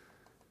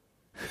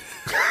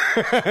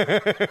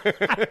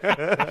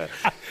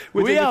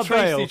 We are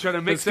trail basically trying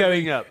to mix that's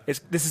everything up.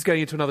 This is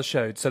going into another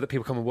show so that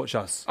people come and watch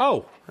us.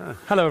 Oh.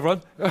 Hello,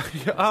 everyone. Say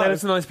hello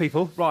to nice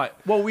people. Right.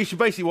 Well, we should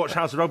basically watch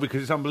House of Rugby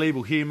because it's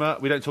unbelievable humour.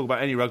 We don't talk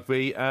about any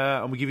rugby,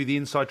 and we give you the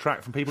inside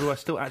track from people who are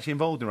still actually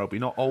involved in rugby,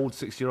 not old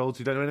 60-year-olds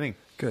who don't know anything.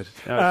 Good.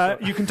 No,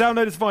 You can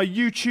download us via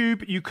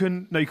YouTube. You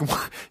can as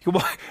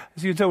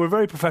you can tell, we're a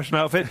very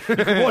professional outfit. You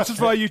can watch us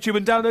via YouTube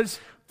and download us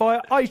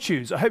via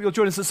iTunes. I hope you'll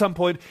join us at some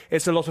point.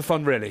 It's a lot of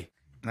fun, really.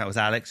 That was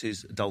Alex,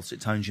 whose dulcet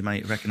tones you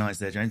may recognise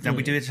there, James. Now,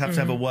 we do have to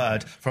have a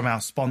word from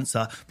our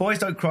sponsor. Boys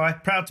Don't Cry,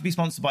 proud to be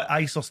sponsored by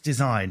ASOS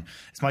Design.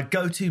 It's my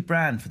go-to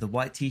brand for the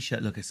white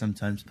T-shirt look I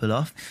sometimes pull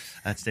off.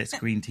 Today it's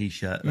green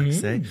T-shirt, like I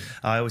say.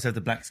 I always have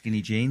the black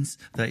skinny jeans,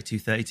 32,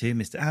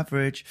 Mr.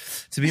 Average.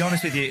 To be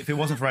honest with you, if it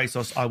wasn't for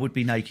ASOS, I would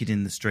be naked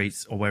in the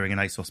streets or wearing an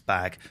ASOS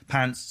bag.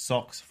 Pants,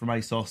 socks from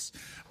ASOS.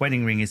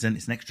 Wedding ring isn't.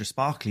 It's an extra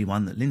sparkly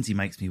one that Lindsay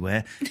makes me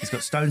wear. It's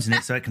got stones in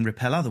it so it can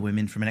repel other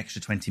women from an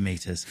extra 20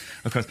 metres.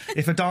 Of course,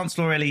 if a dance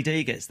floor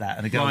LED gets that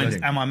and a girl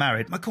Blinding. goes, am I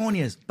married? My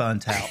cornea's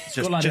burnt out.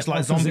 Just like just the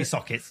like zombie opposite.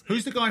 sockets.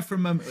 Who's the guy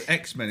from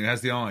X-Men who has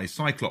the eyes?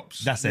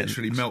 Cyclops. That's it.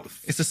 Literally melt.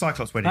 It's the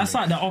Cyclops wedding That's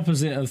ring. like the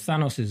opposite of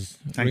Thanos'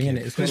 Thank ring, you.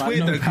 innit? It's But got it's like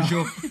weird no though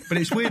power.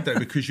 it's weird though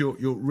because your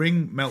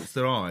ring melts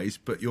their eyes,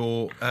 but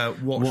your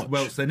watch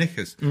melts their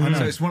knickers. So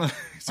it's one of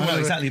I know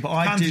exactly, but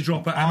I panty do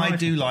drop at I an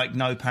do like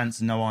no pants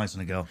and no eyes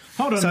on a girl.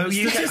 Hold on, So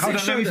you statistics hold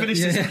on, let me show finish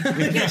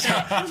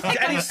that-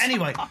 this.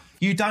 Anyway,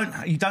 you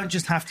don't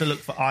just have to look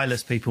for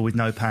eyeless people with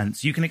no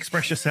pants. You can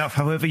express yourself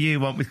however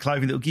you want with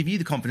clothing that will give you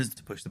the confidence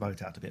to push the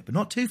boat out a bit, but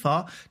not too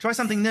far. Try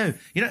something new.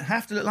 You don't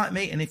have to look like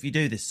me, and if you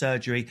do, there's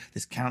surgery,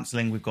 there's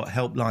counselling, we've got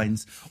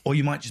helplines, or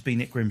you might just be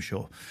Nick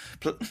Grimshaw.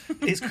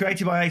 It's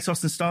created by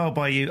ASOS and styled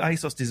by you.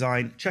 ASOS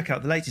Design. Check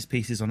out the latest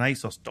pieces on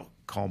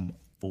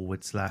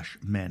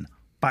asos.com/men.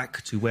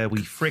 Back to where we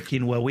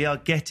freaking were. We are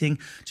getting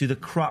to the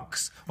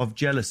crux of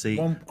jealousy.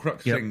 one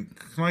crux Yep. thing.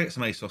 Can I get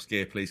some ASOS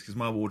gear, please? Because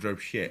my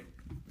wardrobe's shit.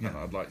 Yeah,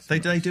 I'd like. They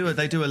Some.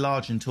 do a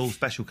large and tall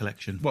special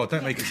collection. Well,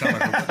 don't make it sound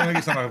like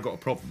I've got a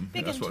problem.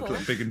 Big That's and what I tall.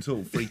 call big and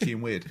tall, freaky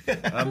and weird.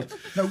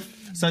 No,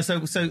 So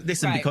listen,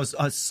 Right. because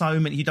so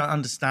many, you don't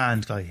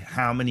understand like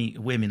how many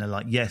women are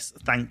like, yes,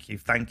 thank you,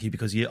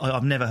 because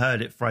I've never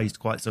heard it phrased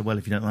quite so well.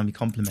 If you don't mind me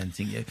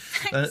complimenting you,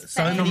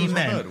 so babe. many I've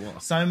heard men,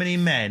 what? so many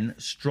men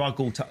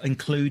struggle to,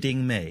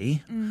 including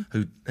me,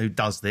 who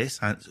does this,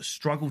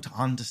 struggle to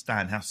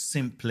understand how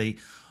simply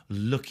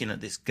looking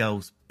at this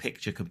girl's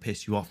picture can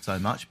piss you off so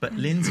much. But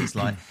Lindsay's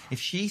like, if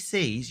she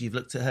sees you've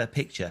looked at her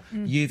picture,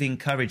 you've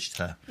encouraged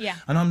her. Yeah.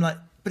 And I'm like,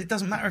 but it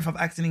doesn't matter if I've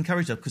accidentally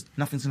encouraged her because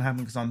nothing's going to happen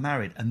because I'm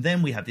married. And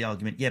then we have the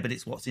argument, yeah, but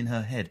it's what's in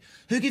her head.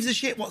 Who gives a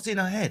shit what's in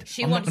her head?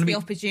 She wants the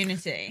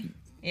opportunity.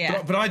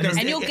 Yeah. But I don't.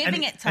 And you're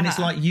giving it to her. And it's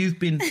like you've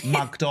been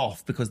mugged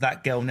off because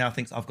that girl now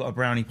thinks I've got a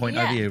brownie point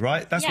over you,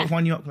 right? That's what's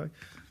winding you up, Chloe.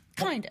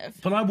 Kind of.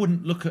 But I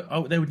wouldn't look at.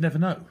 Oh, they would never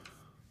know.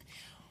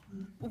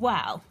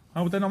 Wow.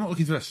 Oh, then I'm not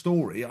looking for a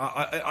story.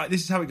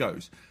 This is how it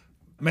goes.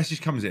 A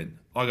message comes in.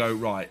 I go,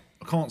 right,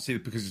 I can't see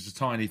it because it's a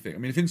tiny thing. I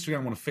mean, if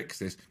Instagram want to fix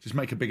this, just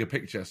make a bigger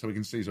picture so we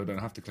can see so I don't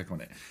have to click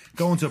on it.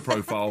 Go onto a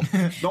profile,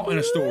 not in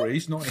a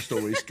stories.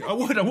 I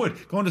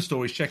would. Go onto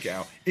stories, check it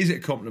out. Is it a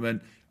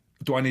compliment?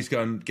 Do I need to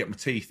go and get my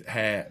teeth,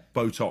 hair,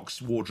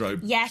 Botox,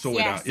 wardrobe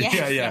sorted out?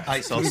 Yeah.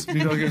 ASOS.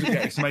 You know,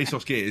 get some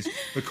ASOS gears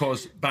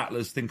because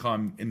battlers think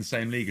I'm in the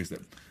same league as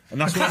them.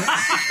 And that's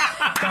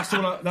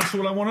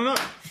all I want to know.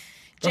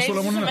 That's James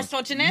all I is want a to know.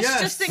 misogynist,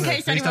 Yes. just in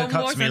case Please anyone don't cut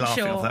to wasn't me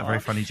laughing sure. off that very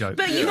funny joke.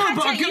 But you No, had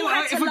but to, a girl, you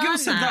had if to a girl learn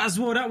said that as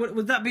well,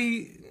 would that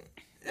be?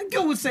 A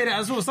girl would say that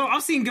as well. So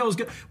I've seen girls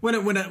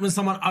when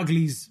someone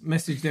uglies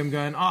message them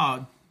going,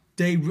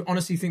 they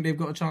honestly think they've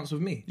got a chance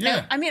with me.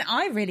 Yeah. I mean,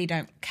 I really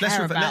don't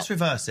care about... Let's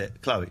reverse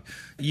it, Chloe.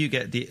 You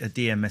get a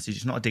DM message.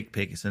 It's not a dick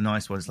pic. It's a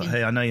nice one. It's like,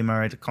 hey, I know you're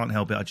married. I can't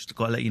help it. I just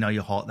got to let you know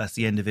you're hot. That's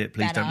the end of it.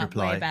 Please don't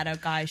reply. Way better,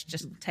 guys.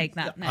 Just take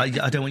that. I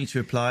don't want you to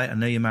reply. I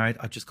know you're married.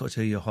 I've just got to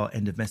tell you you're hot.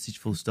 End of message.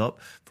 Full stop.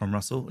 From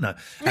Russell. No.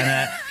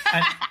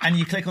 And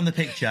you click on the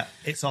picture.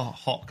 It's a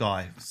hot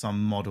guy.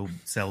 Some model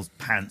sells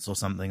pants or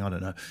something. I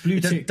don't know. Blue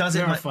tick, does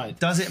verified.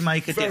 Does it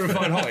make a difference?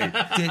 Verified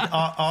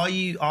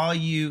hottie. Are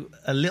you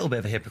a little bit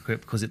of a hypocrite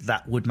because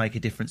that would make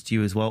a difference to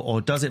you as well, or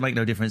does it make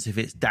no difference if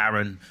it's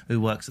Darren who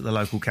works at the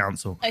local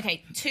council?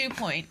 Okay, 2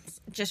 points.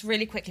 Just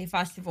really quickly,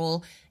 first of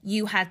all,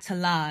 you had to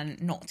learn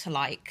not to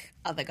like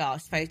other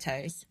girls'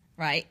 photos,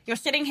 right? You're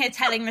sitting here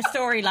telling the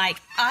story like,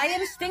 I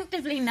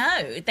instinctively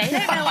know. They don't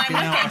know I'm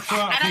looking.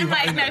 And I'm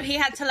like, no, he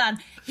had to learn.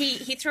 He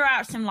threw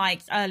out some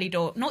likes early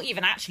door, not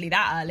even actually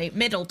that early,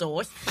 middle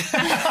doors.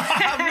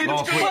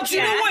 But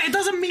you know what? It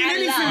doesn't mean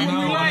anything when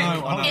we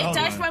like. It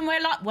does when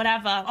we're like,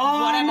 whatever.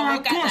 Oh whatever, my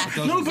we'll get gosh!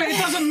 there. No, but it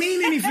doesn't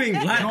mean anything.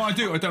 Like, No, I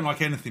do. I don't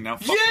like anything now.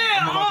 Fuck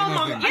yeah, them. I'm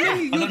not liking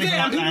anything. you I don't get even it.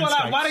 like People are like,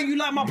 landscapes. why don't you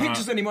like my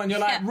pictures anymore? And you're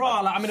like,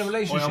 rah, like I'm in a I'm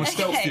relationship. a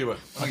stealth Okay. viewer.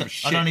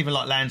 I don't even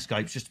like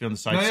landscapes, just to be on the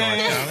safe side.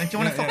 yeah. Do you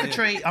want to fuck a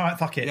tree? All right,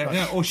 fuck it.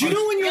 Yeah. Or Do you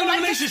know when you're You're in a like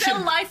the relationship?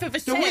 still life of a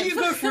The way simp. you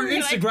go through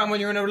You're like- Instagram when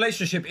you're in a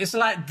relationship, it's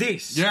like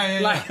this. Yeah.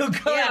 Like you'll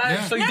go like,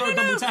 so you don't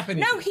double tap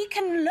anything. No, he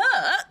can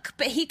look,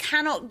 but he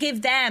cannot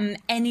give them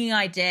any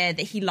idea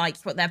that he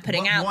likes what they're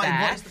putting out there.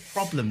 What is the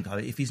problem, though,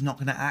 if he's not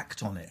going to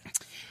act on it?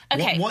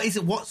 Okay. What is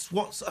it?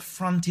 What's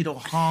affronted or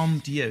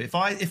harmed you? If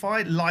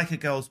I like a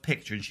girl's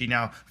picture and she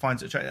now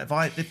finds it attractive,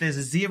 if there's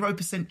a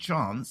 0%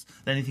 chance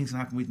that anything's going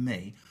to happen with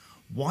me,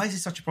 why is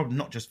this such a problem?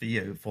 Not just for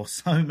you, for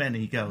so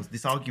many girls.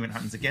 This argument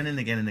happens again and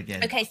again and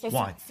again. Okay, so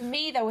why? for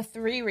me, there were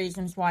 3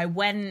 reasons why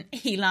when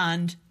he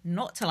learned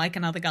not to like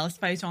another girl's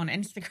photo on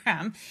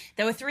Instagram,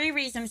 there were 3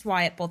 reasons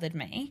why it bothered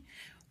me.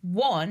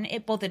 1,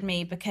 it bothered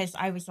me because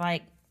I was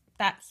like,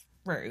 that's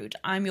rude.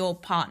 I'm your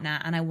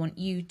partner and I want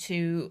you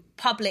to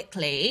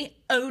publicly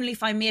only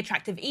find me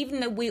attractive,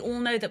 even though we all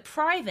know that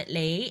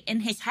privately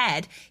in his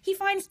head he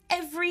finds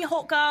every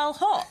hot girl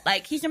hot.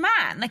 Like, he's a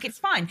man, like, it's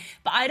fine,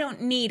 but I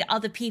don't need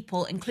other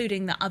people,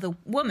 including the other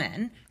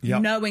woman,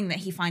 knowing that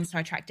he finds her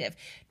attractive.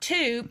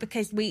 2,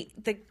 because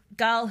the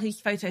girl whose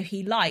photo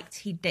he liked,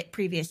 he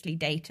previously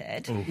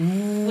dated,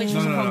 which is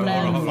a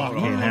problem.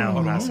 Fucking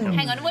hell, Pascal.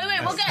 Hang on, wait,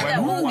 we'll get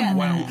there. We'll get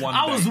there.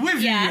 I was with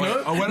you. Yeah. You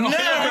know? I went on.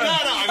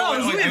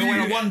 I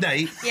went on one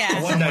date.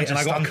 Yeah. One date, and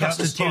I got Stunk out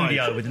custard the pie.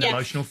 studio with an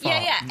emotional fart.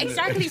 Yeah,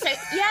 exactly. So,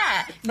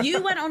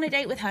 you went on a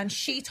date with her and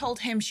she told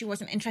him she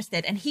wasn't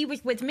interested, and he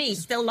was with me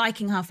still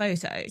liking her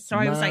photos. So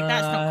I was like,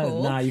 that's not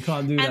cool. Nah, you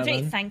can't do that, And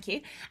 3, man. thank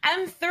you.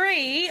 And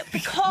 3,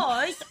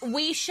 because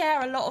we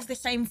share a lot of the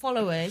same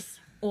followers,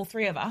 all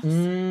 3 of us,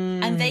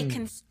 and they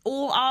can,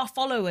 all our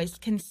followers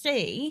can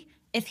see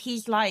if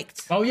he's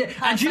liked. Oh yeah,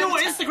 her and do you know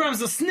what? photo.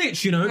 Instagram's a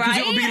snitch, you know, because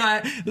it will be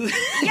like,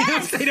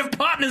 it'll say the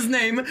partner's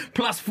name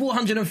plus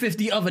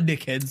 450 other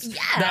dickheads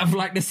that have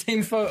like the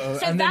same photo.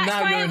 So and then that's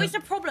now why you're it in was a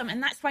problem,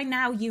 and that's why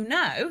now you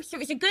know. So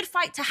it's a good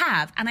fight to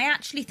have, and I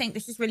actually think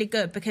this is really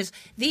good because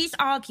these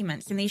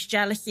arguments and these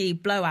jealousy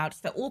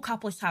blowouts that all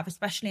couples have,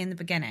 especially in the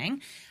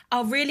beginning,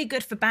 are really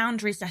good for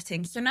boundary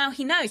setting. So now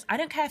he knows. I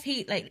don't care if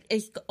he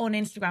is on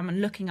Instagram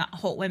and looking at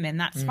hot women.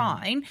 That's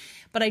fine,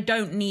 but I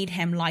don't need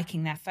him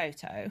liking their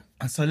photo.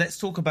 And so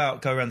let's go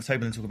around the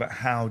table and talk about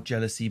how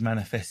jealousy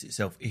manifests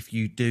itself if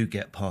you do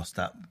get past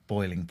that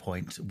boiling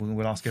point.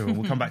 We'll ask everyone.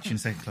 We'll come back to you in a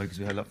second, Chloe, because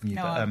we heard a lot from you.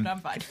 No, but, I'm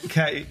fine.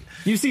 Okay.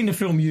 You've seen the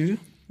film You,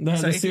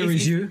 the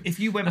series You. If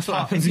you went That's what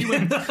past, happens.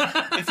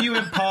 if you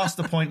went past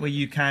the point where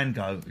you can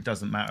go, it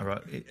doesn't matter.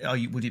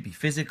 Would it be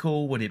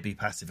physical? Would it be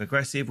passive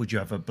aggressive? Would you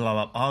have a blow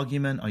up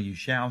argument? Are you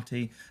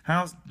shouty?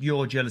 How's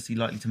your jealousy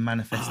likely to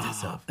manifest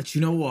itself? But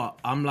you know what?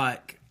 I'm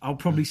like, I'll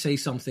probably say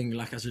something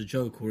like as a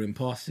joke or in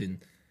passing,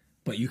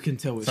 but you can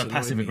tell it's So annoying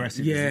passive me.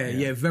 aggressive, Yeah, is it?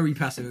 Yeah. yeah, very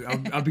passive.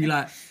 I'll be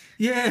like,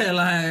 yeah,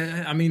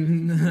 like, I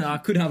mean, I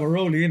could have a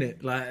rollie in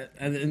it, like,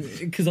 and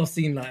because I've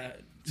seen like.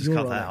 Just You're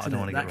cut that Rolex, out. I don't innit?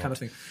 want to that get kind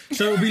of robbed. thing.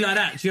 So it'll be like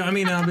that. Do you know what I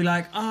mean? And I'll be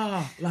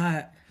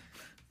like,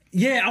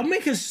 yeah, I'll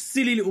make a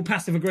silly little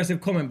passive aggressive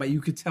comment, but you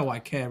could tell I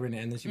care in it.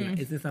 And then she'll be like,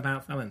 "Is this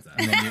about so-and-so?"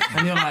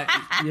 And you're like,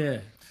 "Yeah."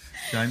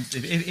 James,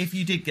 if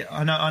you did get,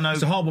 I know,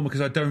 It's a hard one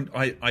because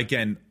I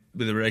again,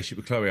 with the relationship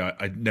with Chloe,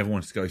 I never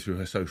wanted to go through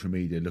her social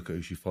media, look at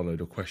who she followed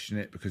or question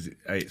it because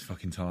it's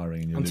fucking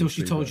tiring. And Until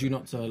she told you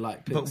not to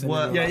like. But click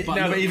what- send it, Yeah, like, but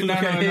no, look- but even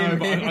look no, at no, him,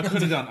 but him. I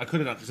could have done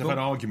because I've had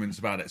arguments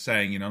about it,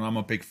 saying, and I'm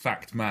a big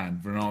fact man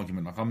for an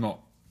argument. Like I'm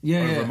not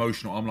over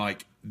emotional. I'm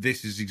like,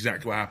 this is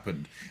exactly what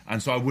happened,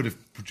 and so I would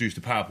have produced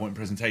a PowerPoint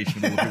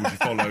presentation of all the people she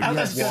followed,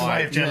 That's a good way why,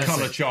 of jealousy.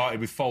 colour charted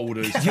with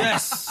folders,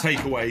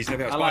 takeaways, and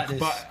everything else. I like this.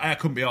 But I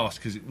couldn't be asked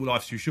because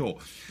life's too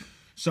short.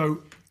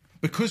 So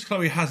because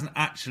Chloe hasn't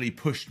actually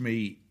pushed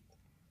me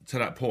to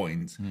that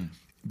point,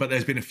 but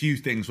there's been a few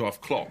things where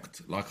I've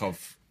clocked, like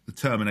the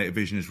Terminator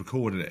vision has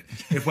recorded it.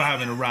 If we're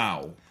having a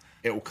row,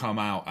 it will come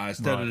out as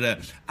da-da-da.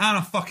 And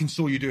I fucking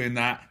saw you doing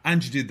that,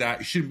 and you did that,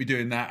 you shouldn't be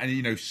doing that,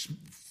 and,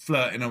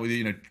 flirting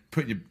with,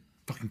 putting your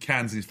fucking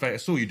cans in his face. I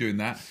saw you doing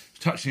that,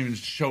 touching him in the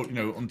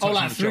shoulder, on touching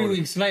like on the 3 shoulder.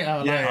 weeks later.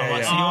 Like,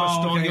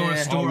 Yeah. So you're a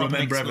store I'll up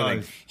remember and everything.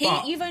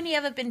 explode. You've only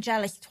ever been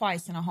jealous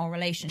twice in a whole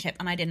relationship,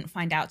 and I didn't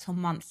find out till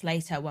months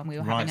later when we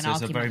were Right, having an so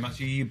it's a argument. very much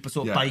you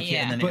sort of Yeah. bake it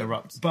and then it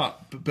erupts.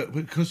 But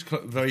because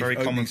very very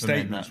opening common for men,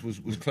 statements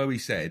that. was Chloe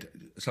said,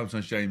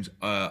 sometimes James,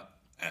 her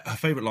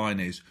favourite line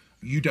is,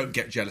 "You don't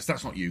get jealous.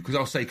 That's not you." Because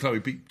I'll say, "Chloe,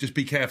 just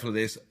be careful of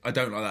this. I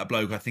don't like that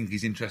bloke. I think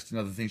he's interested in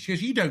other things." She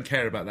goes, "You don't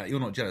care about that. You're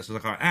not jealous." I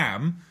was like, "I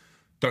am.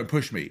 Don't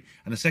push me."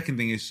 And the second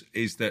thing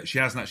is that she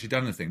hasn't actually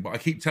done anything. But I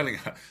keep telling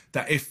her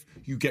that if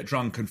you get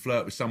drunk and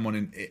flirt with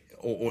someone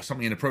or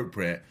something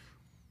inappropriate,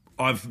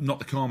 I'm not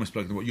the calmest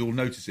bloke in the world. You'll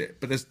notice it.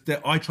 But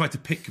I try to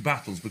pick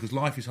battles because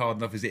life is hard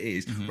enough as it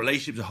is.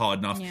 Relationships are hard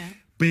enough. Yeah.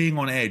 Being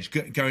on edge,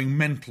 going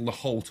mental the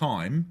whole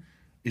time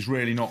is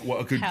really not what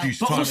a good Help. use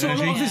of But time also, and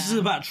a lot of energy. this is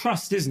about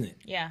trust, isn't it?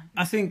 Yeah.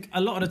 I think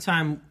a lot of the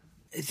time,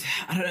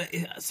 I don't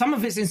know, some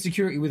of it's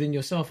insecurity within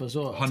yourself as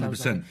well.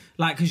 100%.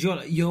 Like, because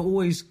you're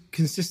always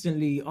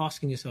consistently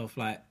asking yourself,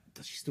 like,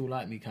 does she still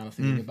like me? Kind of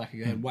thing in the back of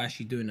your head. Why is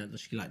she doing that?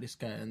 Does she like this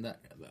guy and that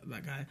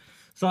guy?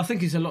 So I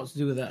think it's a lot to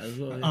do with that as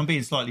well. Yeah. I'm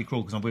being slightly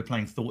cruel because we're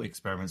playing thought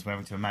experiments. We're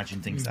having to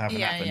imagine things that haven't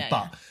Yeah, happened. yeah,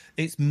 But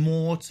it's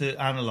more to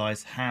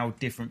analyse how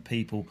different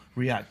people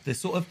react.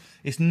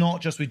 It's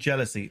not just with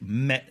jealousy.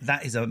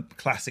 That is a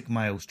classic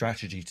male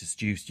strategy to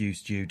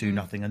stew, do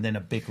nothing, and then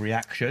a big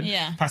reaction.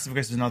 Yeah. Passive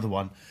aggressive is another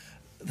one.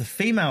 The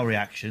female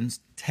reactions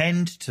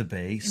tend to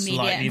be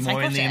slightly and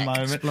more in the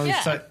psychotic. moment.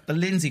 Yeah. So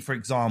Lindsay, for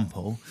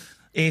example,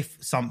 if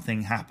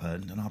something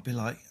happened and I'd be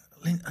like,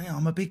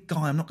 I'm a big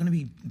guy. I'm not going to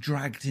be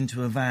dragged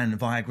into a van,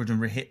 Viagra'd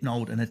and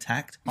rehypnoled and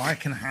attacked. I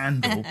can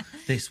handle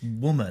this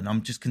woman.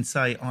 I'm just can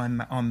say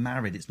I'm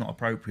married. It's not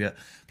appropriate.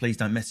 Please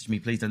don't message me.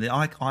 Please don't.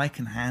 I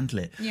can handle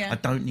it. Yeah. I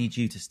don't need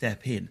you to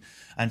step in.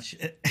 And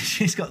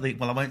she's got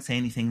I won't say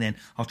anything then.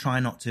 I'll try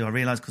not to. I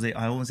realise because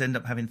I always end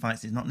up having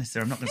fights. It's not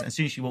necessary. I'm not going to. As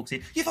soon as she walks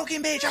in, you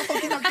fucking bitch. I'm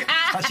fucking not.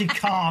 But she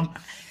can't.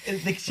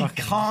 She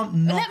can't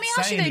not Let me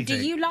ask say you though,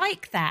 anything. do you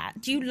like that?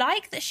 Do you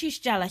like that she's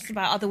jealous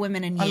about other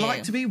women and you? I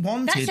like to be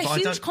wanted. That's a but I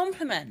huge don't-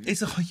 compliment.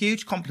 It's a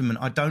huge compliment.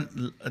 I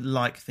don't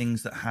like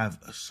things that have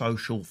a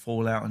social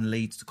fallout and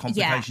leads to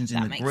complications in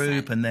that the makes group.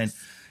 sense. And then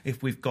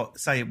if we've got,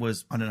 say it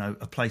was, I don't know,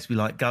 a place we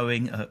like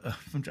going, a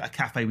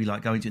cafe we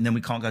like going to, and then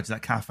we can't go to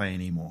that cafe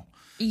anymore.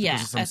 Yeah,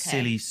 Because of some okay.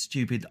 silly,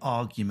 stupid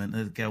argument.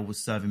 The girl was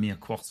serving me a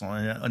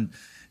croissant and,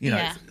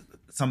 Yeah.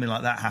 something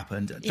like that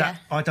happened. Yeah.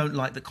 I don't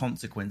like the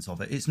consequence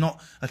of it. It's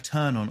not a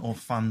turn on or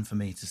fun for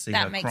me to see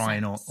That her makes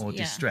crying sense. or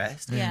Yeah.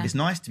 distressed. Yeah. It's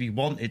nice to be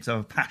wanted, so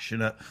a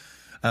passionate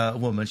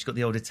woman. She's got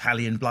the old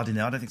Italian blood in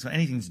there. I don't think it's got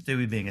anything to do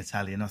with being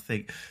Italian. I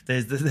think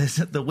there's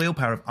the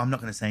willpower of I'm not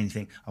going to say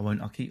anything. I won't.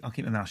 I'll keep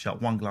my mouth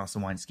shut. One glass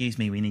of wine. Excuse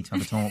me. We need to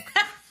have a talk.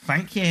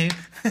 Thank you.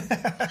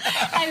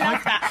 I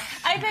love that.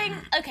 I think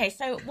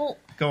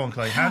Go on,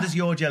 Chloe. How does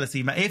your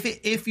jealousy?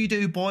 If you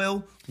do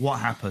boil, what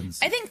happens?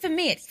 I think for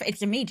me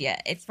it's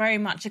immediate. It's very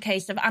much a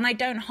case of, and I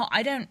don't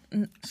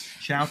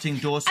Shouting,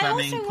 door I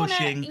slamming, also wanna-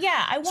 pushing,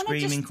 yeah, I wanna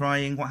screaming, just-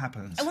 crying. What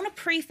happens? I want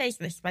to preface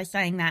this by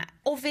saying that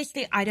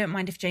obviously I don't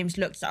mind if James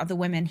looks at other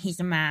women. He's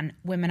a man.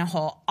 Women are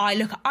hot. I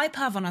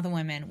perv on other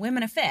women.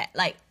 Women are fit.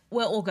 Like,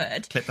 we're all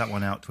good. Clip that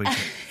one out. Tweet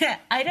it.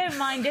 I don't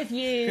mind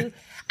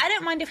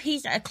if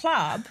he's at a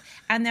club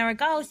and there are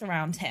girls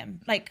around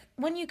him. Like,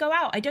 when you go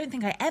out, I don't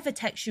think I ever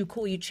text you,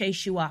 call you,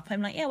 chase you up.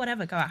 I'm like, yeah,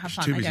 whatever, go out, have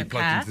fun. Too I busy don't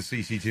plugged care. into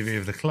the CCTV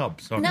of the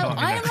club. So No,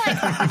 I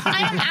I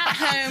am at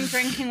home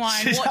drinking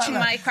wine, watching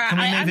my crap. Can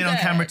we I'm move in on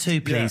good. camera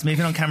 2, please? Move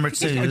in on camera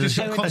 2. I would love to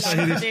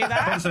do that.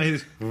 Constantly hear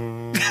this.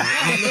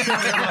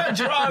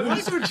 Drone. Why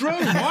is there a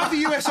drone? Why are the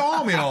US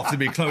Army after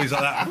me? Chloe's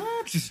like that.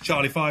 Just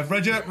Charlie 5,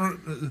 Roger.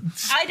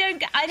 I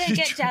don't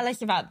get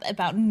jealous about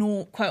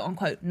quote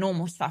unquote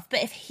normal stuff.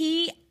 But if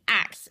he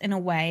acts in a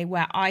way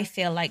where I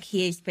feel like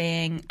he is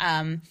being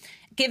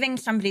giving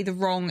somebody the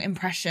wrong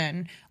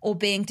impression or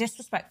being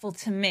disrespectful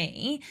to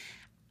me,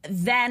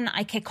 then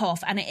I kick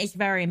off, and it is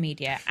very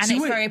immediate and So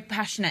it's wait- very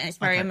passionate and it's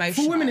very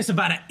emotional. For women, it's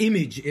about an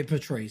image it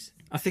portrays.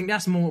 I think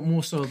that's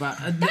more so about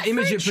the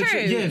image very it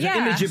portrays. true, Yeah, the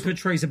yeah. image it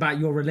portrays about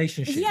your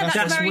relationship. Yeah,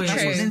 that's very where-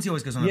 That's what true. Lindsay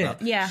always goes on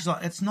about. Yeah. She's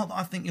like, it's not that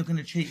I think you're going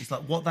to cheat. It's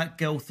like what that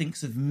girl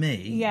thinks of me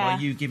Yeah.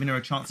 by you giving her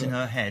a chance in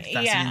her head.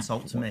 That's Yeah. an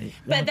insult to me.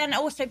 But then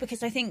also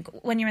because I think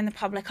when you're in the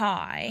public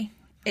eye,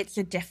 it's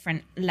a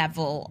different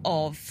level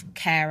of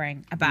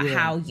caring about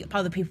how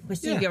other people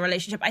perceive your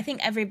relationship. I think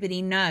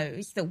everybody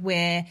knows that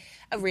we're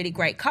a really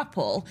great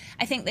couple.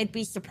 I think they'd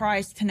be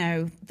surprised to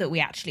know that we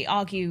actually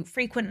argue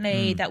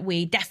frequently, that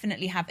we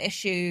definitely have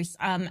issues,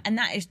 and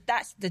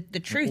that's the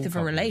truth of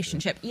a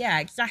relationship. Yeah,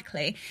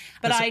 exactly.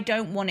 But I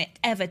don't want it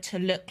ever to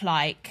look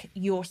like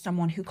you're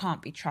someone who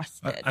can't be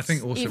trusted. I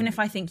think also, even if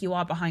I think you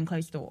are behind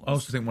closed doors. I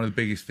also think one of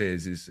the biggest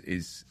fears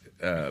is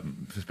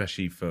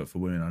especially for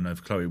women, I know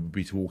for Chloe, would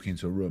be to walk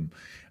into a room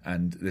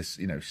and there's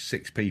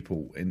 6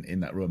 people in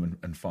that room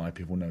and 5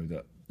 people know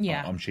that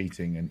I'm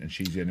cheating and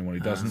she's the only one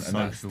who doesn't,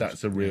 and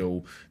that's a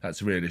real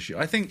issue.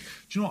 I think,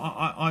 do you know what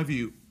I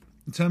view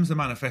in terms of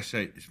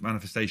the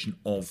manifestation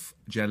of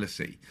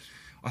jealousy?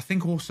 I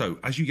think also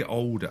as you get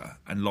older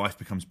and life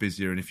becomes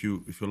busier, and if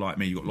you're like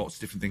me, you've got lots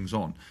of different things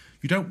on,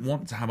 you don't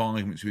want to have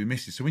arguments with your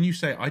missus. So when you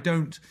say I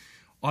don't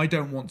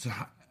want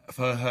to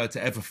for her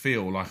to ever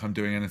feel like I'm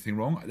doing anything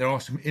wrong, there are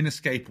some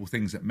inescapable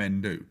things that men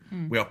do.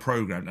 We are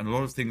programmed, and a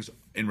lot of things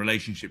in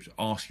relationships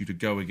ask you to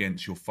go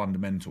against your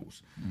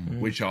fundamentals,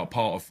 which are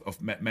part of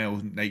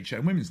male nature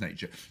and women's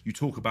nature. You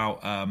talk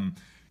about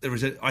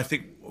I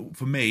think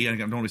for me, and I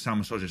don't want to sound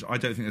misogynist, I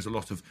don't think there's a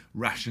lot of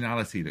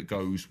rationality that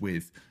goes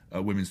with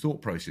women's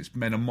thought process.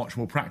 Men are much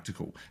more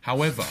practical.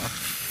 However,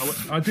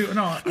 I do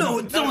no.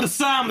 don't want to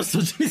sound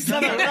misogynist.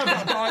 But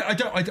I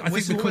don't. I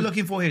think What we're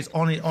looking for here is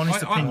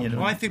honest opinion.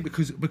 I think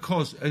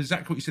because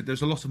exactly what you said,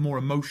 there's a lot of more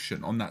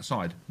emotion on that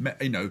side.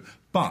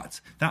 But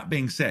that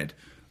being said,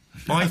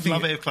 I think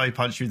love it if Chloe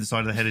punched you in the side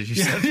of the head as you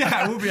said.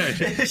 Yeah, it would be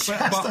okay.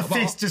 The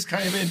fist just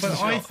came in. But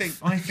I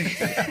think like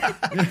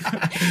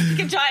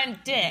a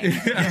giant dick.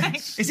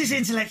 Is this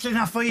intellectual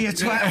enough for you,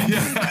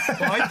 twat?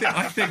 But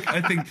I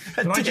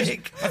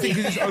think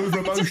it's over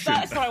emotion.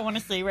 That's what I want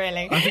to see,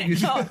 really. Can we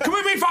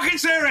be fucking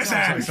serious?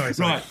 Sorry.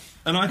 Right.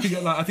 And I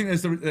think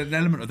there's an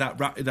element of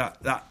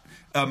that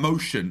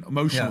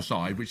emotional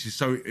side, which is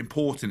so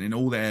important in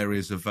all the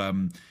areas of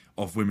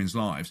women's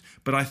lives.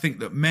 But I think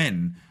that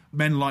men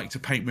like to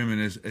paint women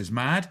as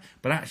mad,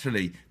 but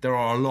actually there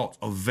are a lot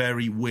of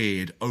very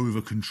weird,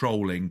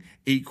 over-controlling,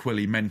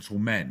 equally mental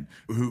men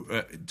who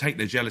take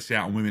their jealousy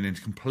out on women in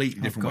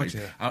completely different ways,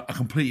 are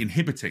completely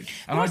inhibiting.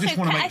 And Also, I just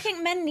want to I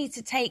think men need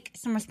to take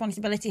some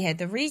responsibility here.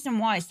 The reason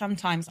why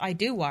sometimes I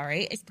do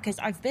worry is because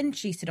I've been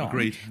cheated on.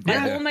 Agreed. By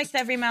Yeah. almost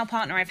every male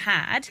partner I've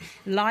had,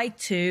 lied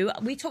to.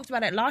 We talked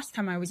about it last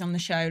time I was on the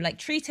show, like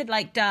treated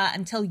like dirt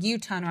until you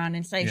turn around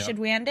and say, should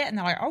we end it? And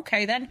they're like,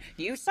 okay, then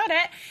you said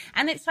it.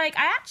 And it's like,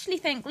 I actually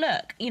think,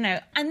 look,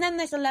 and then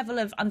there's a level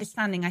of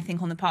understanding, I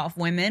think, on the part of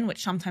women,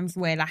 which sometimes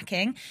we're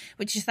lacking,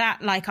 which is that,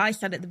 like I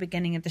said at the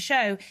beginning of the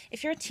show,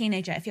 if you're a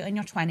teenager, if you're in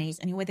your 20s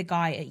and you're with a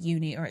guy at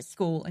uni or at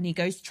school and he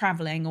goes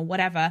traveling or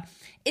whatever,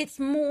 it's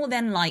more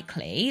than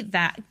likely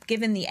that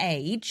given the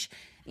age,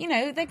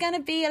 they're going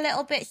to be a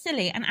little bit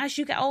silly. And as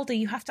you get older,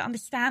 you have to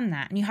understand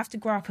that and you have to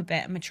grow up a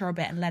bit and mature a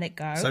bit and let it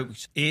go. So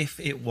if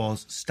it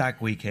was stag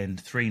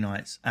weekend, 3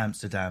 nights,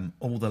 Amsterdam,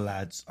 all the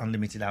lads,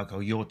 unlimited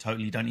alcohol, you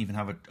don't even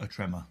have a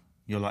tremor.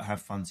 You're like,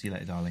 have fun, see you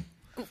later, darling.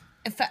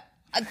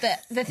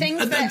 The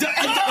things that...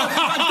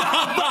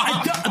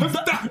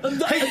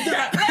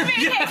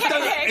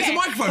 Is the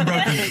microphone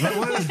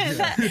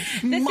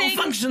broken?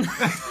 Malfunction.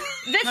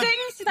 The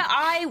things that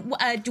I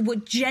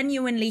would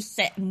genuinely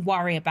sit and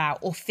worry about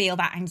or feel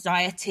that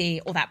anxiety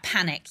or that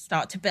panic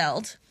start to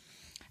build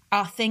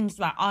are things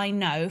that I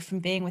know from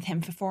being with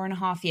him for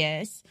 4.5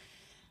 years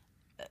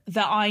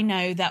that I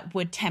know that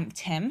would tempt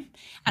him.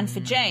 And for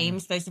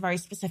James, those are very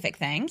specific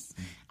things.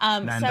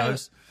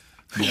 Nando's.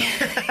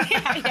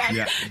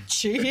 Yeah.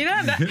 Cheeky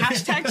Nando's.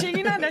 Hashtag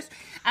cheeky Nando's.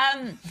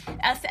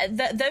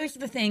 Those are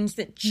the things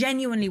that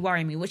genuinely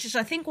worry me, which is,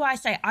 I think, why I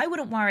say I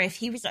wouldn't worry if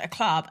he was at a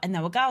club and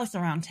there were girls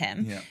around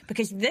him,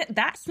 because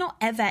that's not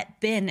ever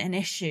been an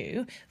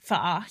issue for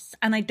us.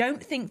 And I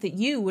don't think that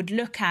you would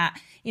look at,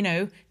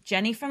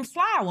 Jenny from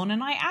Slough on a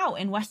night out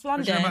in West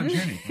London,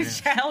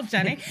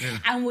 Jenny,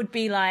 and would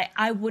be like,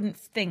 I wouldn't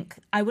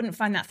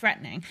find that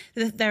threatening.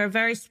 There are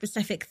very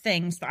specific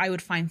things that I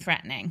would find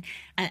threatening,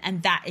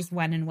 and that is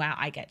when and where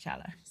I get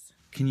jealous.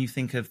 Can you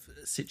think of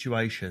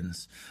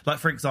situations, like,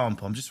 for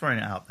example, I'm just throwing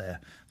it out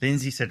there.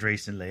 Lindsay said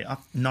recently,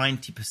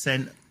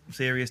 90%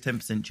 serious,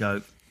 10%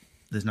 joke,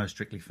 there's no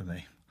Strictly for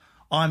me.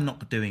 I'm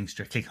not doing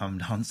Strictly Come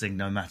Dancing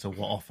no matter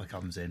what offer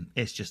comes in.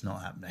 It's just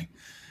not happening.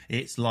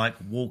 It's like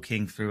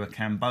walking through a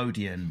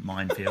Cambodian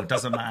minefield.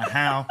 Doesn't matter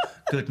how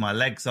good my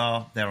legs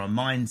are, there are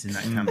mines in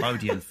that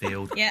Cambodian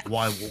field. Yeah.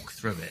 Why walk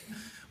through it?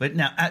 But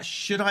now,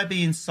 should I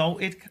be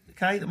insulted,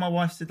 Kay, that my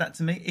wife said that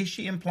to me? Is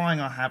she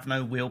implying I have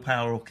no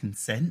willpower or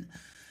consent?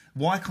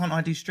 Why can't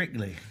I do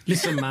Strictly?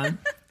 Listen, man.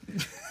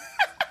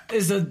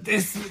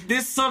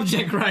 this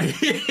subject right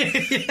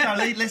here. No,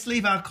 let's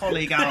leave our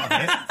colleague out of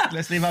it.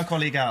 Let's leave our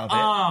colleague out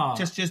of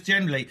it. Just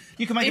generally,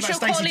 you can make Is it your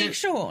about Stacey. colleague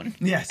Sean?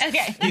 Yes.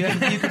 Okay.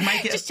 You could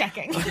make it. Just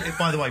checking.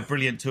 By the way,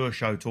 brilliant tour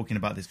show talking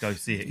about this. Go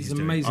see it. He's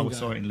doing. amazing I guy.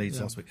 saw it in Leeds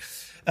last week.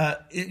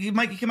 You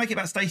can make it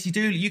about Stacey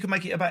Dooley. You can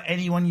make it about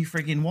anyone you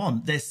frigging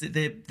want. There's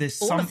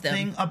All of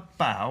something them.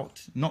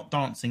 about not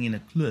dancing in a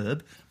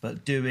club,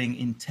 but doing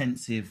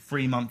intensive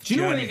 3-month. Do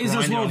you know what journey, it is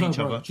as grinding well, on though, each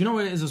bro? other. Do you know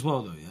what it is as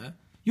well, though? Yeah,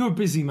 you're a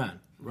busy man,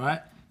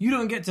 right? You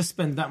don't get to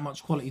spend that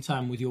much quality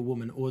time with your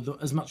woman, or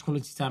as much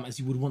quality time as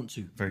you would want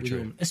to. Very with true.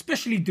 your woman.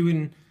 Especially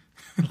doing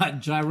like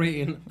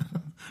gyrating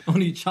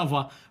on each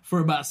other for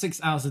about 6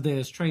 hours a day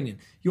as training.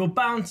 You're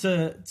bound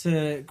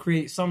to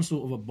create some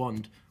sort of a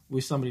bond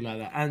with somebody like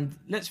that. And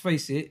let's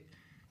face it,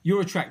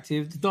 you're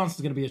attractive. The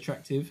dancer's going to be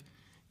attractive.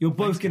 You're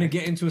both going to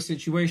get into a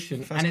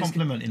situation. First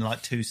compliment in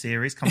like 2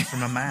 series comes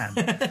from a man.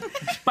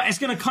 But it's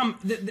going to come.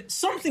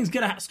 Something's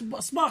going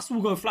to. Sparks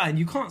will go flying.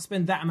 You can't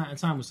spend that amount of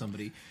time with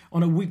somebody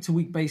on a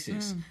week-to-week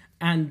basis,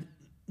 and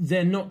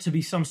there not to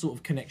be some sort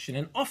of connection.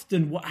 And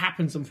often, what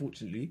happens,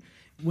 unfortunately,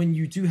 when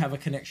you do have a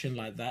connection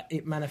like that,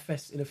 it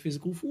manifests in a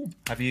physical form.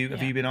 Have you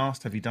been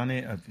asked? Have you done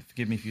it?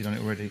 Forgive me if you've done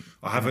it already.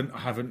 I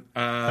haven't. They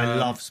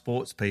love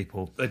sports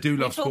people. They do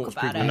love talk sports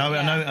about people. it.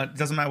 I know. It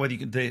doesn't matter whether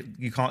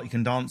you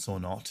can dance or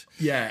not.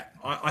 Yeah,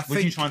 I Would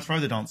think you try and throw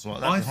the dancer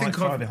like that? I think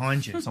throw I've- it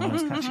behind you. If someone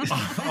else catches.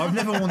 I've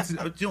never wanted.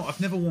 Do you know what?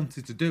 I've never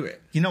wanted to do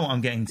it. You know what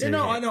I'm getting to. Yeah,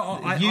 no, here. I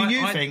know.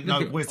 You I think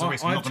look, where's the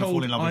risk? I'm not going to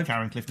fall in love with I've-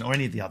 Karen Clifton or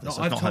any of the others.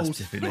 No, It's not her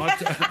specifically.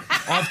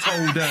 I've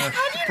told.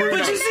 Bruno,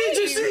 But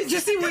you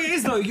see what it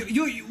is though.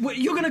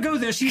 You're gonna go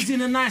there. She's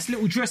in a nice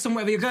little dress and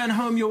whatever. You're going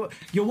home. Your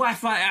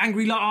wife like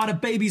angry like, the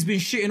baby's been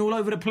shitting all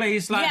over the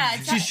place.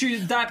 Like she's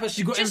shooting diapers.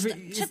 She's got Just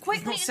everything. to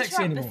quickly it's not sexy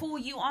interrupt anymore. before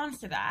you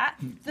answer that,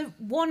 the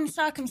one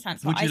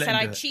circumstance Would that I you let said him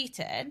I do it?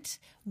 cheated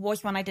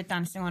was when I did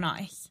Dancing on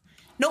Ice.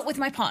 Not with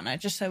my partner,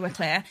 just so we're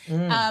clear.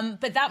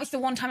 But that was the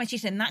one time I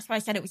cheated, and that's why I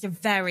said it was a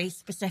very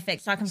specific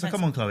So circumstance.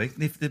 come on, Chloe.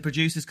 If the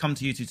producers come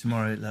to you two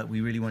tomorrow, like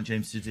we really want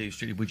James to do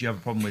Strictly, would you have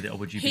a problem with it, or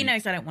would you? He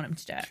knows I don't want him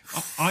to do it.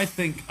 I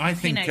think.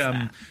 knows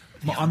that.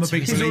 I'm a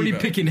big He's already believer.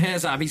 picking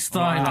hairs out of his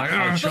style.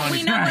 Like, But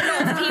we know a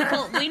lot of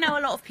people. We know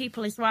a lot of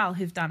people as well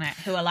who've done it,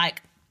 who are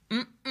like,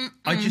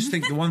 I just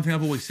think the one thing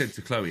I've always said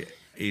to Chloe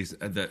is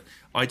that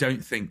I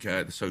don't think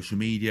the social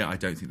media, I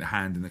don't think the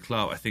hand in the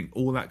club, I think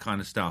all that kind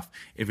of stuff,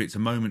 if it's a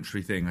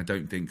momentary thing, I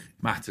don't think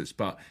matters.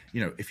 But,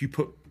 if you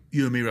put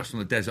you and me, Russ,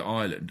 on a desert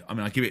island, I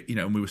mean, I give it,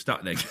 and we were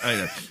stuck there,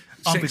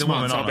 I'll be 6 the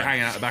woman, months, I'll aren't be I?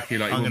 hanging out the back of you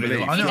like I'm you gonna wouldn't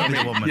be believe. the- I know I'll be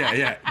the woman.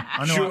 Yeah.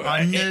 I know.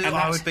 I knew and I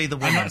that's- would be the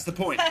woman. And that's the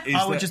point. Is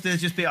I would that-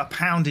 just be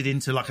pounded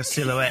into like a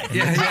silhouette.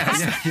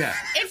 Yeah.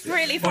 it's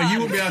really fun. Well, you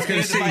wouldn't be able to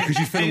go see because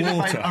you fill the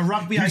water. A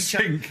rugby You H,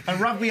 sink. a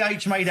rugby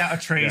H made out of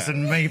trees,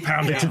 and me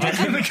pounded to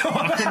death in the I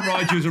car. couldn't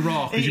ride you as a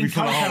raft because you'd Eating be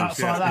full of holes. coconuts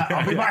like that.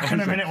 I'll be back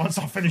in a minute once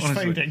I finish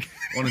feeding.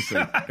 Honestly,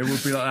 it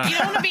would be like that. You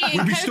don't want to be eating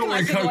We'd be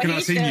storing coconuts is what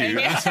coconuts he's in doing, you.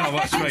 yeah. That's how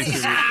much space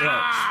we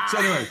right. So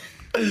anyway,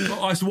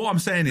 so what I'm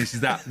saying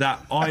is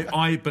that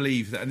I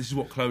believe that, and this is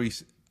what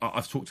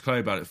I've talked to Chloe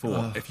about it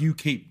before. If you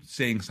keep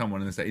seeing someone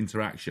and there's that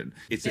interaction,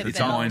 it's a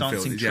minefield.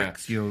 Dancing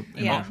tricks.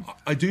 Yeah.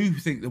 I do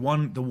think the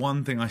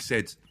one thing I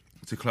said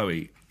to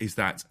Chloe is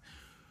that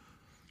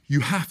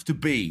you have to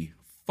be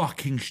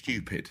fucking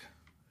stupid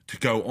to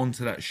go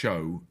onto that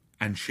show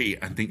and cheat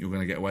and think you're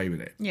going to get away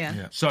with it.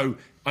 Yeah. So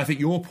I think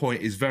your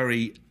point is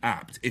very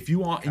apt. If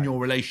you are in your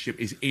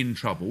relationship is in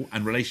trouble,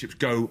 and relationships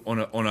go on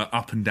a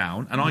up and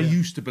down, and I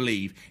used to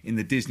believe in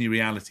the Disney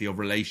reality of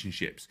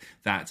relationships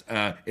that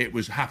it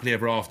was happily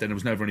ever after and there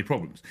was never any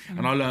problems.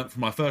 And I learned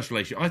from my first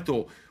relationship. I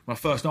thought my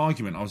first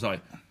argument, I was like,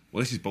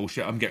 well, this is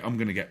bullshit. I'm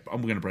going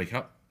to break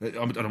up. I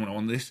don't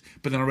want this.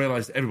 But then I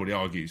realised everybody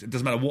argues. It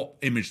doesn't matter what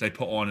image they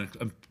put on.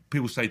 And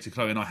people say to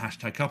Chloe and I,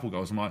 #couple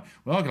goals. I'm like,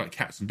 well, I argue like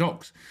cats and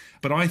dogs.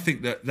 But I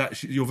think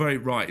that you're very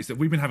right. Is that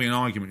we've been having an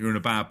argument. You're in a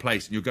bad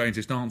place and you're going to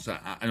this dancer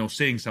and you're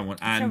seeing someone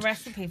and a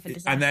recipe for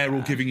disaster. and they're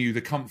all giving you the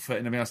comfort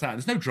and everything else.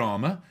 There's no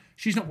drama.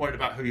 She's not worried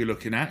about who you're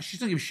looking at.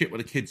 She's not giving a shit what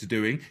the kids are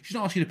doing. She's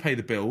not asking you to pay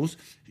the bills.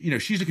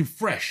 She's looking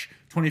fresh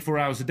 24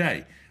 hours a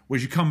day.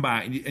 Whereas you come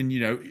back and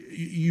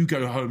you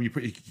go home, you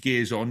put your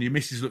gears on, your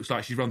missus looks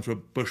like she's run through a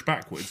bush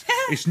backwards.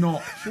 It's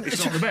not the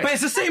best. But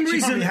it's the same She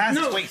reason. probably has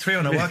No, week 3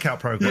 on a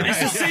workout program. it's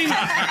the same.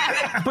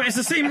 But it's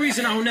the same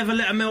reason I will never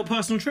let a male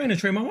personal trainer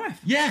train my wife.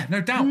 Yeah, no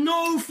doubt.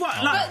 No fuck.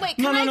 But wait,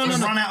 can I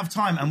just- Run out of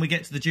time and we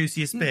get to the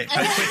juiciest bit. Go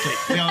quickly.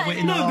 We're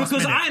in the No, last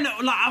because minute.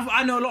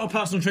 I know a lot of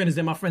personal trainers.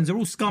 They're my friends. They're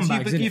all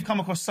scumbags. You've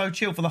come across so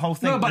chill for the whole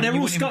thing. No, but they're You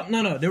all wouldn't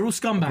even- they're all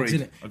scumbags Agreed.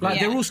 in it. Agreed. Like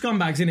they're all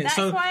scumbags in it. That's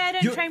So why I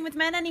don't you- train with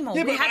men anymore.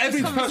 Yeah, we but had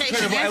every this personal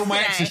conversation trainer, all my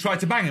yesterday. exes tried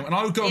to bang him, and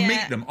I would go and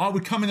meet them. I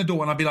would come in the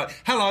door and I'd be like,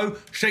 "Hello,"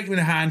 shake them in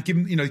the hand, give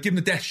them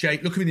the death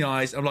shake, look them in the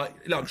eyes. I'm like,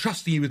 "I'm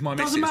trusting you with my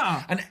Doesn't missus."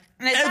 matter. And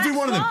That's every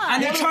one of them. fine.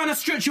 And they're trying to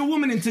stretch your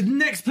woman into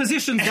next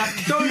positions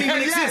that don't even Yeah,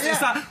 exist. yeah.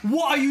 It's like,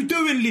 what are you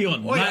doing,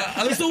 Leon? Well, Like,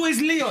 yeah, it's always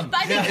Leon.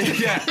 But I think,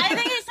 Yeah. I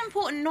think it's important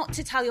important not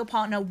to tell your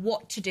partner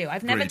what to do.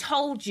 I've never Agreed.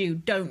 told you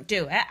don't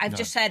do it. I've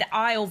just said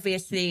I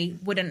obviously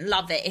wouldn't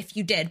love it if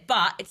you did,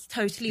 but it's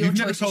totally your You've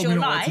never choice, told it's me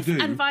your not what life, to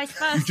do. and vice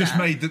versa. You've just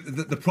made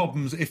the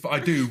problems, if I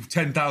do,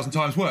 10,000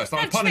 times worse.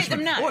 Like No, just make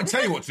punishment. them know. I won't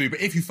tell you what to do, but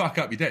if you fuck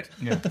up, you're dead.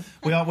 Yeah.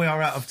 We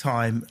are out of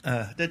time.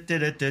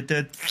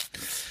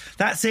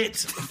 That's it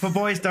for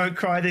Boys Don't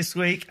Cry this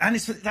week. And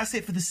that's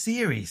it for the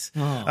series.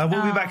 We'll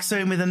be back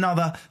soon with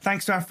another.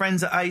 Thanks to our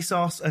friends at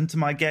ASOS and to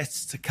my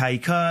guests, Kay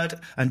Kurd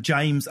and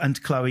James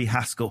and Chloe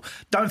Haskell.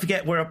 Don't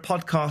forget, we're a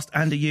podcast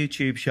and a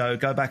YouTube show.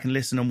 Go back and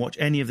listen and watch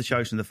any of the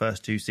shows from the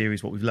first two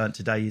series. What we've learnt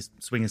today is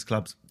swingers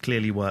clubs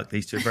clearly work.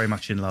 These two are very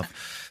much in love.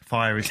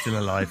 Fire is still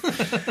alive.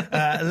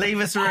 Leave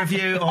us a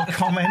review or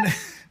comment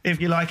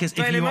if you like us.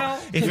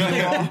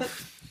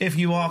 If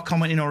you are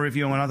commenting or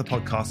reviewing on other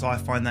podcasts, I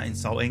find that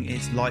insulting.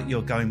 It's like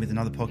you're going with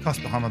another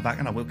podcast behind my back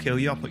and I will kill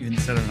you. I'll put you in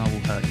the cellar and I will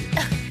hurt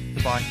you.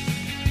 Goodbye.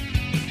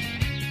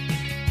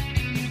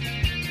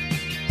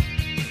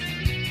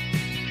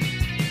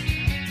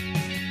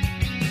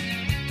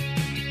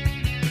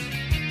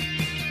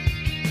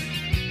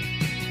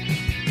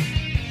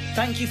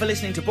 Thank you for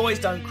listening to Boys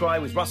Don't Cry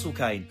with Russell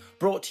Kane,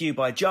 brought to you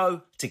by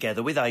Joe,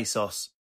 together with ASOS.